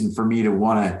of reason for me to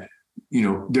want to,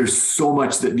 there's so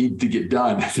much that needs to get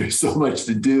done. There's so much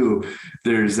to do.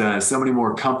 There's so many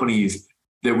more companies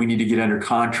that we need to get under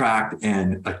contract,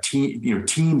 and a team,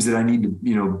 teams that I need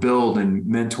to, build and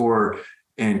mentor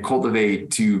and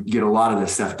cultivate to get a lot of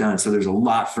this stuff done. So there's a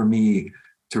lot for me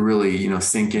to really,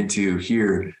 sink into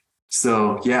here.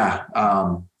 So,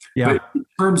 But in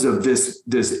terms of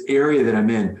this area that I'm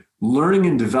in, learning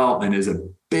and development is a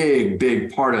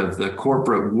big part of the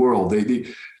corporate world.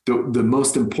 The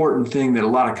most important thing that a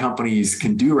lot of companies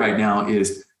can do right now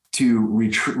is to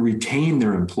retain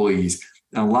their employees.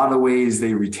 And a lot of the ways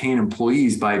they retain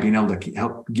employees by being able to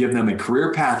help give them a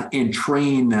career path and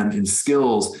train them in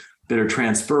skills that are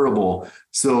transferable.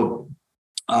 So,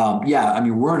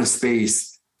 we're in a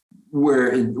space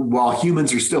where while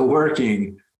humans are still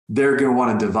working, they're going to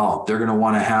want to develop. They're going to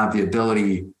want to have the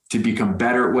ability to become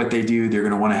better at what they do. They're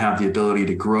going to want to have the ability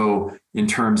to grow in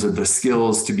terms of the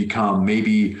skills to become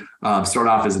maybe start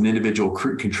off as an individual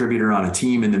contributor on a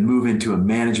team and then move into a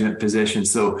management position.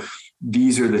 So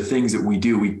these are the things that we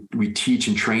do. We teach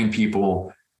and train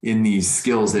people in these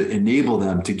skills that enable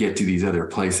them to get to these other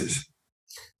places.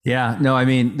 Yeah, no,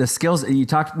 the skills we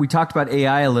talked about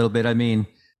AI a little bit.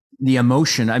 The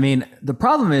emotion. The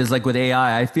problem is, like with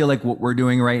AI, I feel like what we're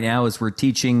doing right now is we're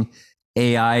teaching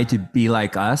AI to be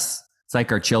like us. It's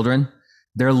like our children.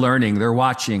 They're learning, they're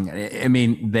watching.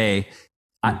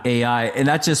 AI, and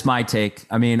that's just my take.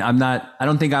 I mean, I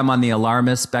don't think I'm on the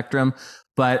alarmist spectrum,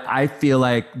 but I feel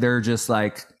like they're just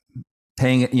like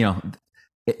paying it,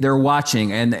 they're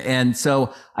watching. And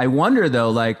so I wonder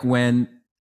though, like when,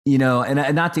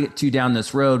 and not to get too down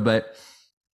this road, but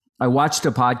I watched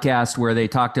a podcast where they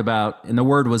talked about, and the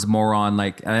word was moron,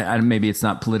 like maybe it's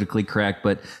not politically correct,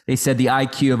 but they said the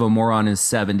IQ of a moron is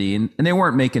 70, and they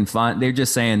weren't making fun. They're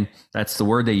just saying that's the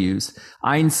word they use.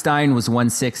 Einstein was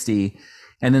 160.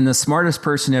 And then the smartest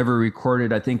person ever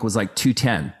recorded, I think, was like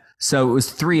 210. So it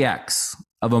was 3x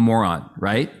of a moron,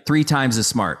 right? 3 times as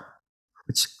smart,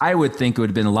 which I would think it would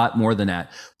have been a lot more than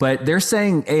that. But they're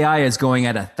saying AI is going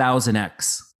at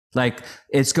 1,000x. Like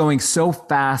it's going so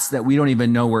fast that we don't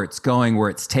even know where it's going, where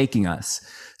it's taking us.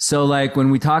 So like when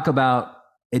we talk about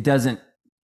it doesn't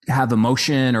have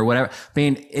emotion or whatever, I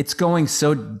mean, it's going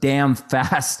so damn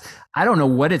fast. I don't know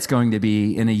what it's going to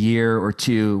be in a year or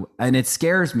two. And it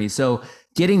scares me. So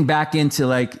getting back into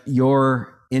like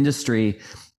your industry,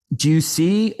 do you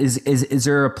see, is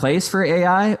there a place for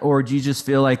AI, or do you just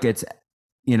feel like it's,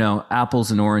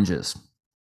 apples and oranges?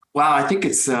 Wow, I think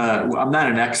it's, I'm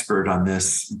not an expert on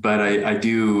this, but I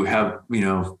do have,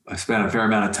 I spent a fair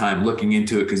amount of time looking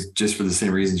into it because just for the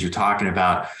same reasons you're talking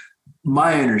about.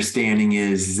 My understanding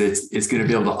is it's going to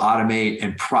be able to automate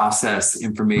and process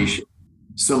information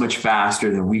so much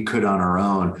faster than we could on our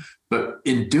own. But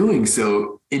in doing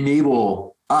so,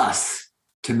 enable us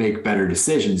to make better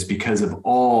decisions because of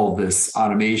all this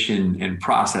automation and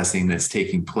processing that's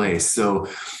taking place. So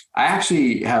I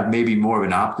actually have maybe more of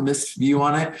an optimist view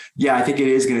on it. Yeah, I think it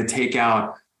is going to take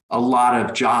out a lot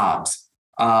of jobs.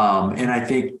 And I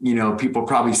think, people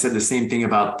probably said the same thing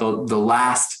about the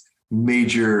last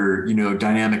major,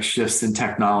 dynamic shifts in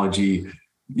technology.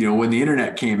 When the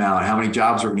internet came out, how many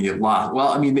jobs were going to get lost? Well,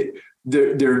 I mean,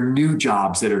 there are new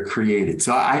jobs that are created.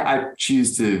 So I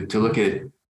choose to look at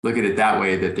it that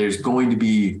way, that there's going to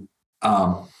be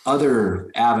other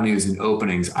avenues and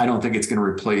openings. I don't think it's going to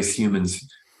replace humans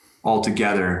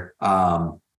altogether. By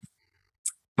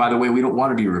the way, we don't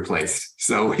want to be replaced.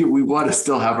 So we want to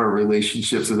still have our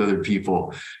relationships with other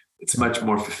people. It's much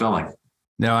more fulfilling.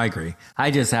 No, I agree. I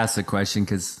just asked the question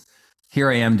because here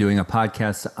I am doing a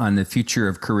podcast on the future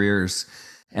of careers.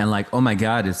 And like, oh my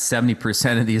God, is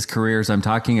 70% of these careers I'm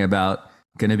talking about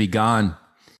going to be gone?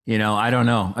 I don't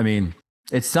know. I mean,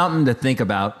 it's something to think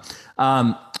about.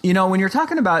 When you're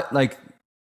talking about like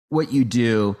what you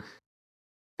do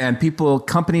and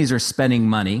companies are spending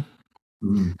money,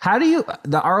 how do you,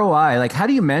 the ROI, like, how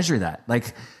do you measure that?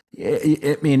 Like,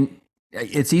 I mean,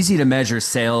 it's easy to measure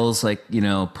sales, like,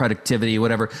 productivity,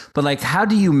 whatever, but like, how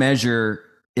do you measure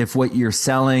if what you're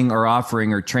selling or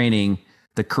offering or training,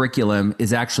 the curriculum,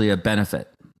 is actually a benefit?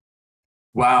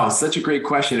 Wow, such a great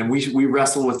question. And we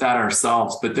wrestle with that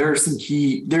ourselves, but there's some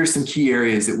key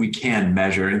areas that we can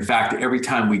measure. In fact, every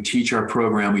time we teach our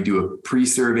program, we do a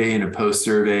pre-survey and a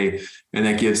post-survey, and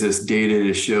that gives us data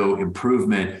to show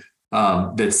improvement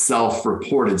that's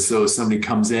self-reported. So somebody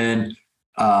comes in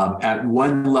at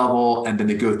one level, and then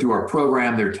they go through our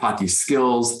program, they're taught these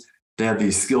skills, they have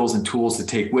these skills and tools to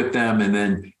take with them. And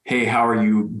then, hey, how are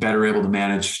you better able to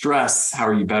manage stress? How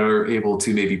are you better able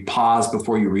to maybe pause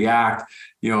before you react?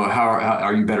 How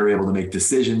are you better able to make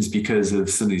decisions because of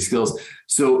some of these skills?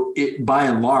 So it, by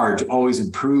and large, always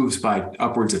improves by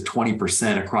upwards of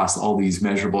 20% across all these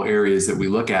measurable areas that we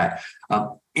look at.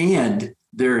 And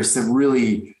there are some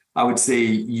really, I would say,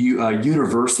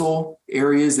 universal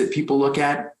areas that people look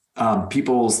at.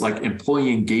 People's like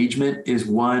employee engagement is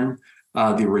one.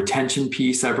 The retention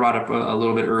piece I brought up a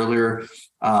little bit earlier.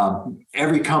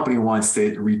 Every company wants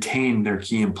to retain their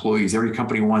key employees. Every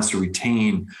company wants to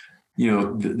retain,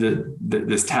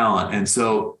 this talent. And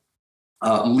so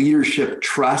leadership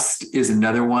trust is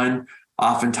another one.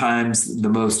 Oftentimes the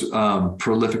most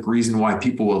prolific reason why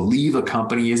people will leave a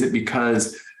company isn't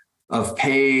because of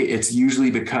pay. It's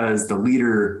usually because the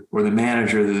leader or the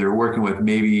manager that they're working with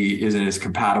maybe isn't as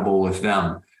compatible with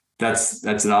them. It's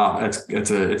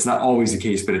not always the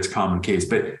case, but it's a common case.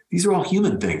 But these are all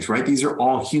human things, right? These are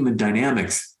all human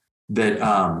dynamics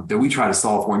that we try to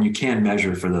solve for, and you can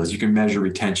measure for those. You can measure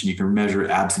retention, you can measure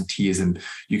absenteeism,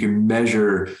 you can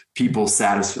measure people's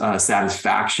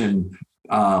satisfaction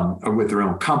with their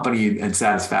own company and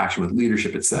satisfaction with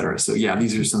leadership, et cetera. So yeah,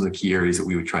 these are some of the key areas that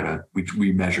we would try to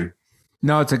we measure.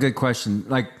 No, it's a good question.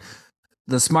 Like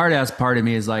the smart ass part of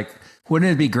me is like,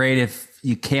 wouldn't it be great if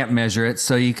you can't measure it,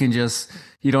 so you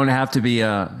don't have to be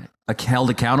held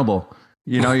accountable?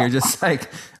 You're just like,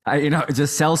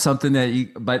 just sell something that you,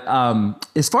 but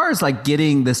as far as like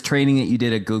getting this training that you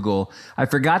did at Google, I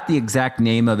forgot the exact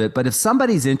name of it, but if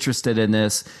somebody's interested in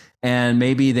this and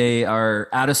maybe they are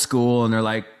out of school and they're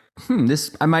like,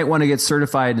 this, I might want to get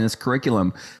certified in this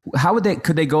curriculum.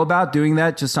 Could they go about doing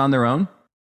that just on their own?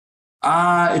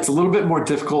 It's a little bit more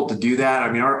difficult to do that.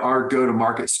 I mean, our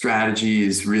go-to-market strategy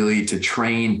is really to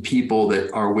train people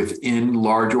that are within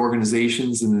large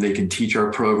organizations, and they can teach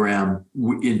our program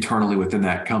internally within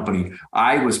that company.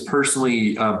 I was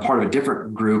personally part of a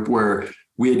different group where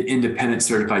we had independent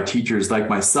certified teachers like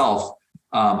myself.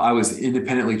 I was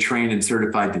independently trained and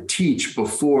certified to teach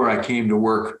before I came to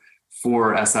work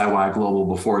for SIY Global,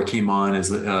 before I came on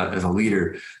as a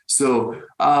leader. So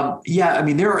yeah, I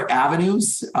mean, there are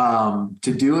avenues to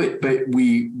do it, but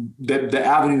the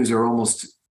avenues are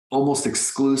almost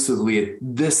exclusively at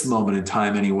this moment in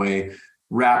time anyway,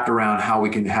 wrapped around how we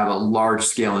can have a large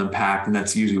scale impact, and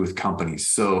that's usually with companies.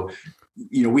 So,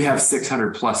 we have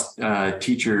 600 plus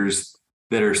teachers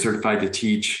that are certified to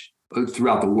teach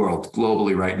throughout the world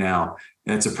globally right now.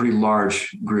 And it's a pretty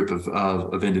large group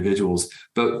of individuals,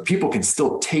 but people can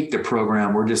still take the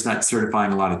program. We're just not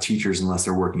certifying a lot of teachers unless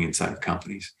they're working inside of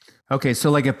companies. Okay.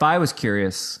 So like if I was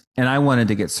curious and I wanted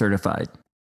to get certified.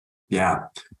 Yeah.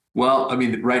 Well, I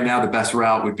mean, right now, the best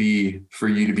route would be for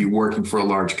you to be working for a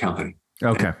large company.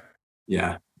 Okay.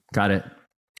 Yeah. Got it.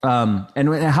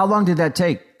 And how long did that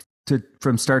take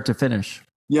from start to finish?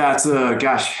 Yeah, it's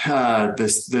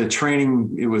the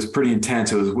training, it was pretty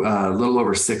intense. It was a little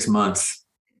over 6 months.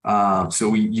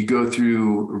 So you go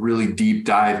through a really deep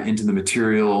dive into the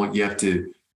material. You have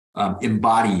to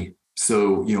embody.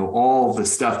 So, all the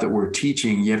stuff that we're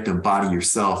teaching, you have to embody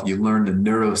yourself. You learn the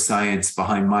neuroscience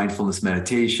behind mindfulness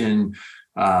meditation,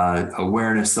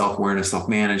 awareness, self-awareness,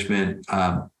 self-management,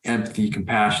 empathy,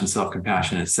 compassion,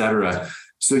 self-compassion, et cetera.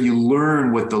 So you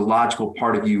learn what the logical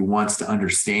part of you wants to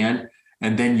understand.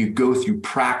 And then you go through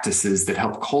practices that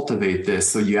help cultivate this,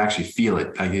 so you actually feel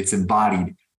it, like it's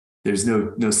embodied. There's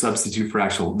no substitute for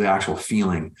the actual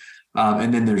feeling.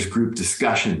 And then there's group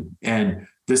discussion, and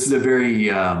this is a very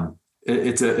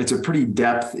it's a pretty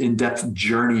in-depth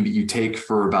journey that you take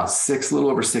for about a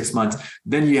little over 6 months.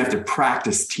 Then you have to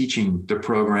practice teaching the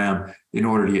program in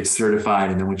order to get certified.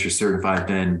 And then once you're certified,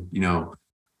 then you're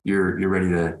ready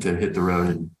to hit the road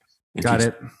and Got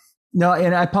it. No,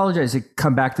 and I apologize to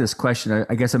come back to this question.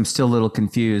 I guess I'm still a little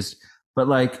confused, but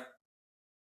like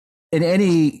in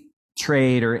any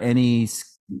trade or any,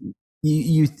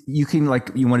 you can, like,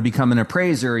 you want to become an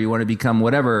appraiser, you want to become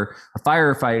whatever, a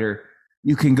firefighter,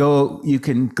 you can go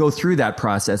through that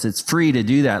process. It's free to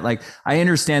do that. Like, I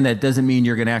understand that doesn't mean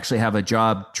you're going to actually have a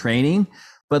job training,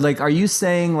 but like, are you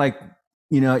saying like,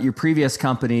 at your previous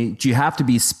company, do you have to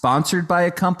be sponsored by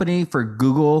a company for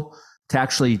Google to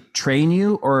actually train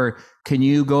you, or can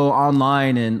you go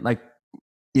online and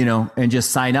and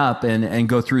just sign up and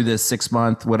go through this 6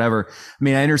 month, whatever? I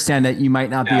mean, I understand that you might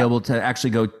not be able to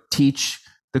actually go teach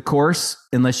the course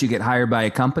unless you get hired by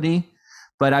a company,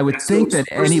 but I would think that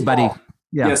anybody.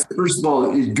 Yes. First of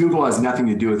all, Google has nothing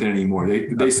to do with it anymore.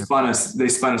 They spun us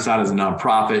out as a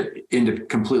nonprofit,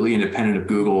 completely independent of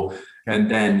Google. And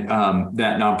then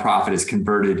that nonprofit is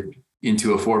converted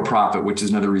into a for-profit, which is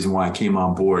another reason why I came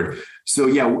on board.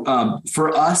 So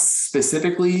for us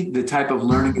specifically, the type of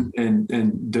learning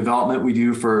and development we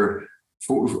do for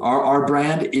our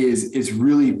brand is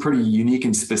really pretty unique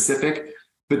and specific.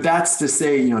 But that's to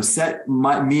say, set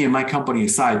me and my company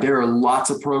aside, there are lots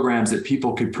of programs that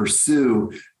people could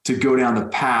pursue to go down the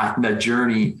path, that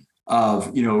journey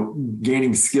of,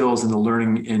 gaining skills in the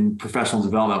learning and professional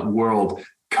development world.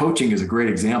 Coaching is a great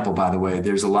example, by the way.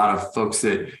 There's a lot of folks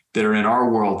that are in our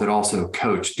world that also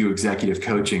do executive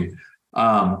coaching.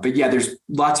 But yeah, there's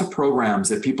lots of programs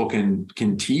that people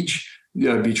can teach,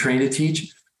 be trained to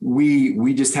teach.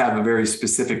 We just have a very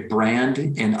specific brand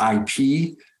and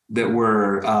IP that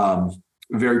we're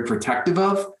very protective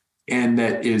of, and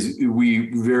that is, we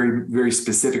very, very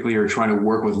specifically are trying to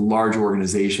work with large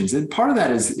organizations. And part of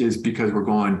that is because we're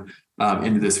going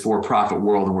into this for-profit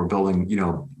world, and we're building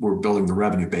the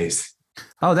revenue base.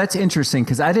 Oh, that's interesting,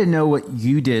 because I didn't know what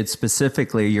you did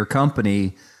specifically. Your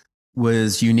company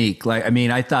was unique. Like, I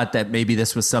mean, I thought that maybe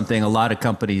this was something a lot of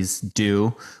companies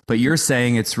do, but you're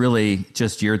saying it's really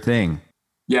just your thing.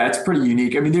 Yeah, it's pretty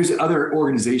unique. I mean, there's other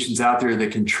organizations out there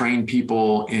that can train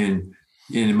people in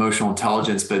emotional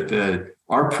intelligence, but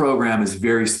our program is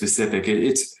very specific.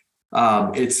 It's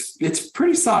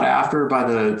pretty sought after by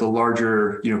the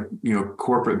larger,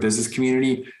 corporate business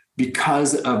community,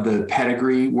 because of the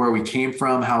pedigree, where we came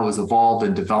from, how it was evolved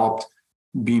and developed.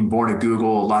 Being born at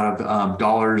Google, a lot of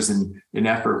dollars and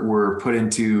effort were put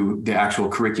into the actual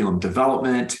curriculum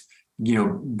development,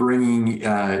 bringing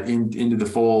into the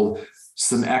fold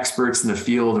some experts in the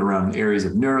field around areas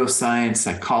of neuroscience,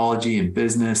 psychology, and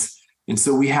business. And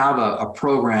so we have a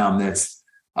program that's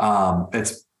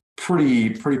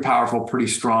pretty powerful, pretty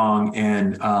strong,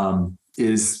 and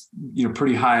is,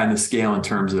 pretty high on the scale in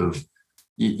terms of,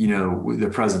 the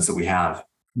presence that we have.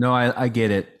 No, I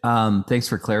get it. Thanks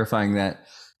for clarifying that.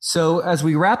 So as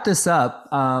we wrap this up,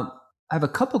 I have a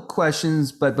couple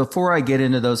questions, but before I get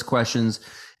into those questions,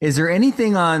 is there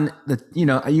anything on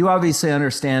you obviously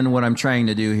understand what I'm trying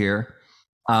to do here.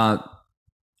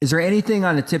 Is there anything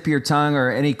on the tip of your tongue or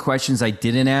any questions I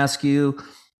didn't ask you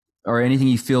or anything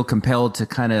you feel compelled to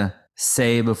kind of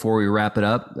say before we wrap it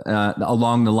up,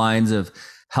 along the lines of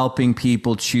helping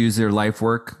people choose their life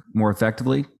work more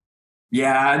effectively?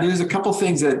 Yeah, there's a couple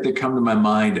things that come to my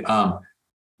mind.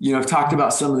 I've talked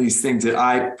about some of these things that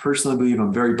I personally believe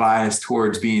I'm very biased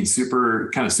towards being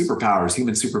superpowers,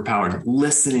 human superpowers.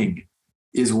 Listening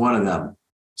is one of them.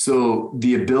 So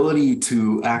the ability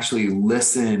to actually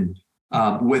listen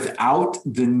without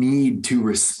the need to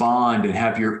respond and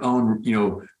have your own,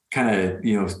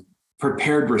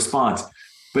 prepared response,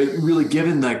 but really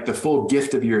given like the full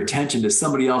gift of your attention to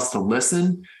somebody else to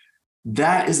listen.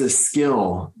 That is a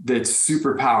skill that's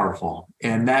super powerful.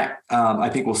 And that I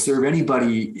think will serve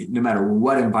anybody, no matter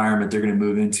what environment they're going to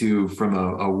move into from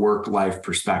a work-life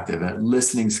perspective. A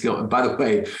listening skill. And by the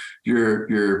way,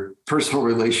 your personal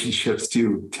relationships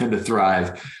too tend to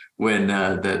thrive when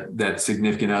that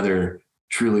significant other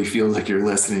truly feels like you're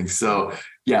listening. So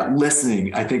yeah,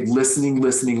 listening. I think listening,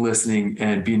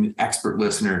 and being an expert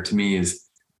listener to me is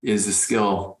a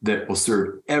skill that will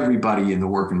serve everybody in the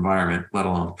work environment, let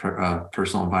alone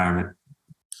personal environment.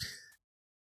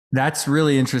 That's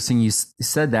really interesting. You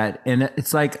said that. And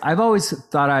it's like, I've always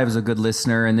thought I was a good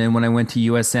listener. And then when I went to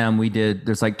USM,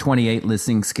 there's like 28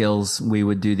 listening skills. We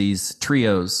would do these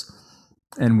trios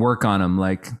and work on them.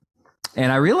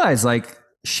 And I realized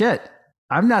shit,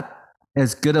 I'm not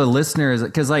as good a listener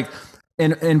cause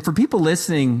and for people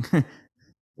listening,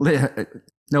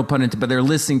 no pun intended, but they're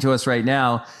listening to us right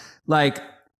now. What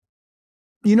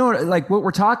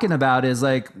we're talking about is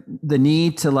the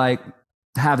need to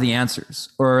have the answers,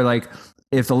 or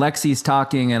if Alexie's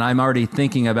talking and I'm already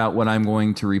thinking about what I'm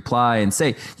going to reply and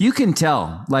say, you can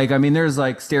tell, there's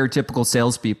stereotypical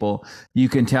salespeople, you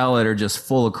can tell that are just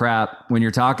full of crap when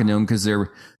you're talking to them. Cause their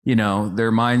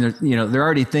mind, they're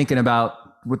already thinking about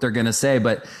what they're going to say.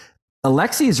 But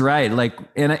Alexie's right.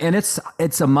 And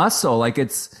it's a muscle.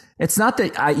 It's not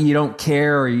that you don't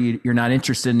care or you're not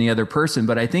interested in the other person,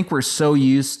 but I think we're so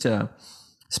used to,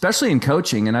 especially in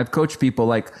coaching, and I've coached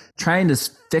people trying to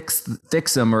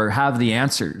fix them or have the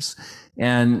answers.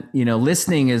 And,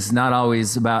 listening is not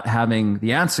always about having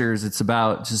the answers. It's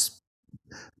about just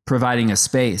providing a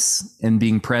space and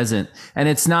being present. And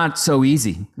it's not so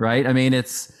easy, right? I mean,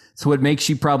 it's what makes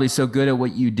you probably so good at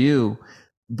what you do.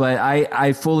 But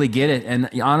I fully get it. And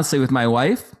honestly, with my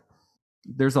wife,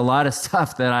 there's a lot of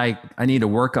stuff that I need to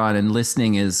work on, and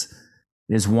listening is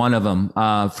one of them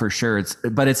for sure.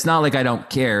 But it's not like I don't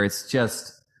care. It's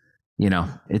just,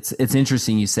 it's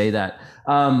interesting you say that.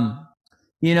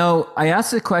 I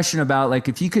asked a question about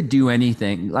if you could do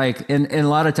anything, and a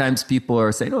lot of times people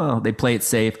are saying, oh, they play it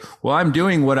safe. Well, I'm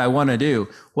doing what I want to do.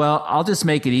 Well, I'll just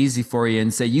make it easy for you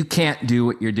and say, you can't do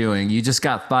what you're doing. You just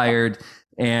got fired.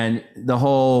 And the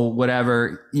whole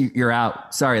whatever, you're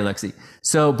out. Sorry, Alexie.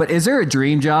 So, but is there a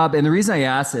dream job? And the reason I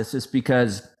ask this is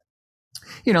because,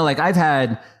 I've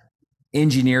had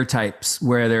engineer types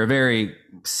where they're very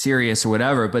serious or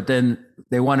whatever, but then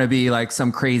they want to be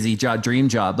some crazy dream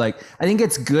job. I think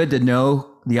it's good to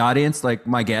know the audience,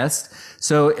 my guest.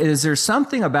 So is there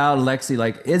something about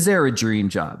Alexie, is there a dream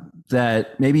job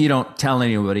that maybe you don't tell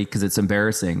anybody because it's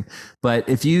embarrassing, but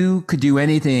if you could do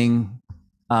anything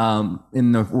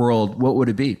in the world, what would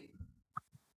it be?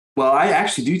 Well, I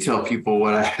actually do tell people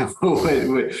what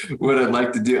what I'd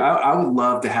like to do. I would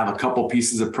love to have a couple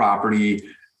pieces of property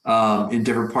in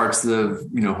different parts of,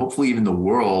 hopefully even the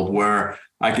world, where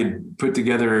I could put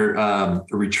together a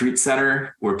retreat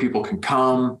center where people can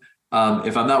come.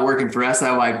 If I'm not working for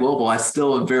SIY Global, I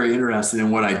still am very interested in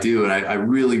what I do. And I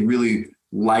really, really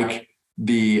like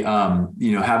the,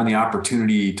 having the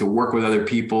opportunity to work with other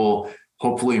people,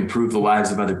 hopefully improve the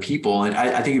lives of other people. And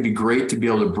I think it'd be great to be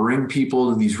able to bring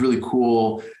people to these really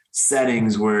cool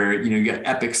settings where, you get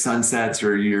epic sunsets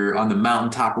or you're on the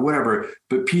mountaintop or whatever,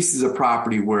 but pieces of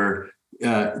property where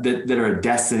that are a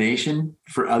destination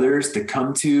for others to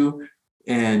come to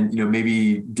and,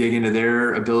 maybe dig into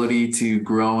their ability to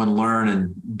grow and learn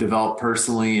and develop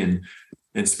personally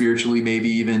and spiritually, maybe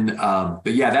even.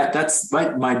 But yeah, that's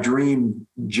my dream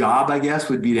job, I guess,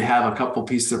 would be to have a couple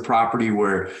pieces of property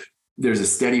where there's a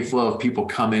steady flow of people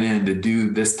coming in to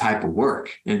do this type of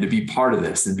work and to be part of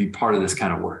this and be part of this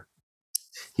kind of work.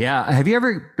 Yeah. Have you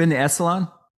ever been to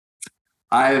Esalen?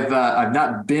 I've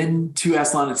not been to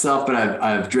Esalen itself, but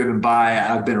I've driven by.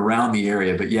 I've been around the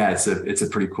area, but yeah, it's a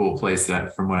pretty cool place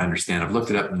that, from what I understand, I've looked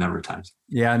it up a number of times.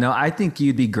 Yeah, no, I think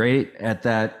you'd be great at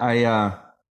that.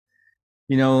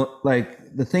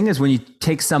 Like the thing is when you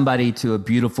take somebody to a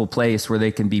beautiful place where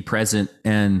they can be present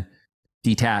and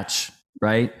detach,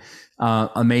 right?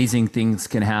 Amazing things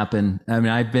can happen. I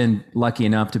mean, I've been lucky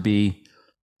enough to be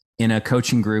in a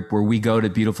coaching group where we go to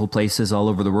beautiful places all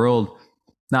over the world,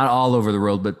 not all over the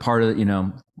world, but part of,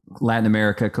 Latin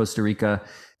America, Costa Rica,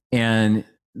 and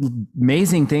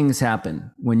amazing things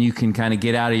happen when you can kind of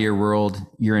get out of your world,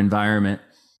 your environment,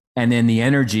 and then the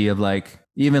energy of like,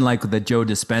 even like the Joe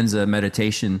Dispenza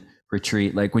meditation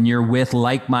retreat, like when you're with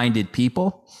like-minded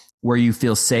people where you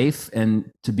feel safe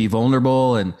and to be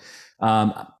vulnerable. And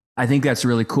I think that's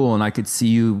really cool. And I could see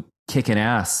you kicking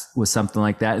ass with something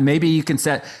like that. And maybe you can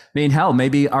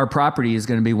maybe our property is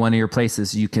going to be one of your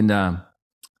places you can,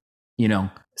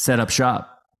 set up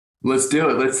shop. Let's do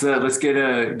it. Let's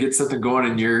get something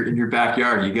going in your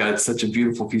backyard. You got such a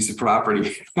beautiful piece of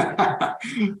property.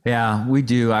 Yeah, we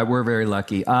do. We're very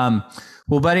lucky.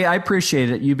 Well, buddy, I appreciate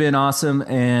it. You've been awesome.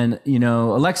 And,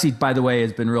 Alexie, by the way,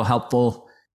 has been real helpful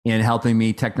in helping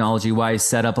me technology wise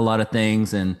set up a lot of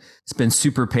things. And it's been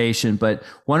super patient, but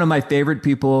one of my favorite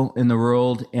people in the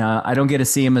world. I don't get to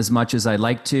see him as much as I'd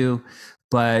like to,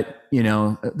 but,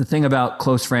 the thing about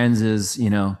close friends is,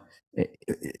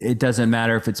 it doesn't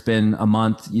matter if it's been a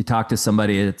month. You talk to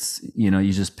somebody, it's,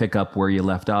 you just pick up where you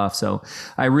left off. So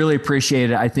I really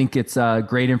appreciate it. I think it's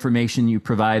great information you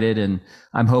provided, and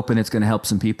I'm hoping it's going to help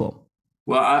some people.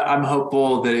 Well, I'm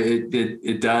hopeful that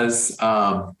it does.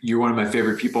 You're one of my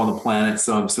favorite people on the planet,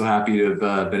 so I'm so happy to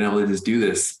have been able to just do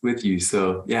this with you.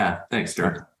 So yeah, thanks,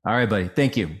 Dirk. All right, buddy.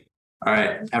 Thank you. All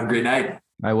right. Have a great night.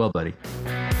 I will, buddy.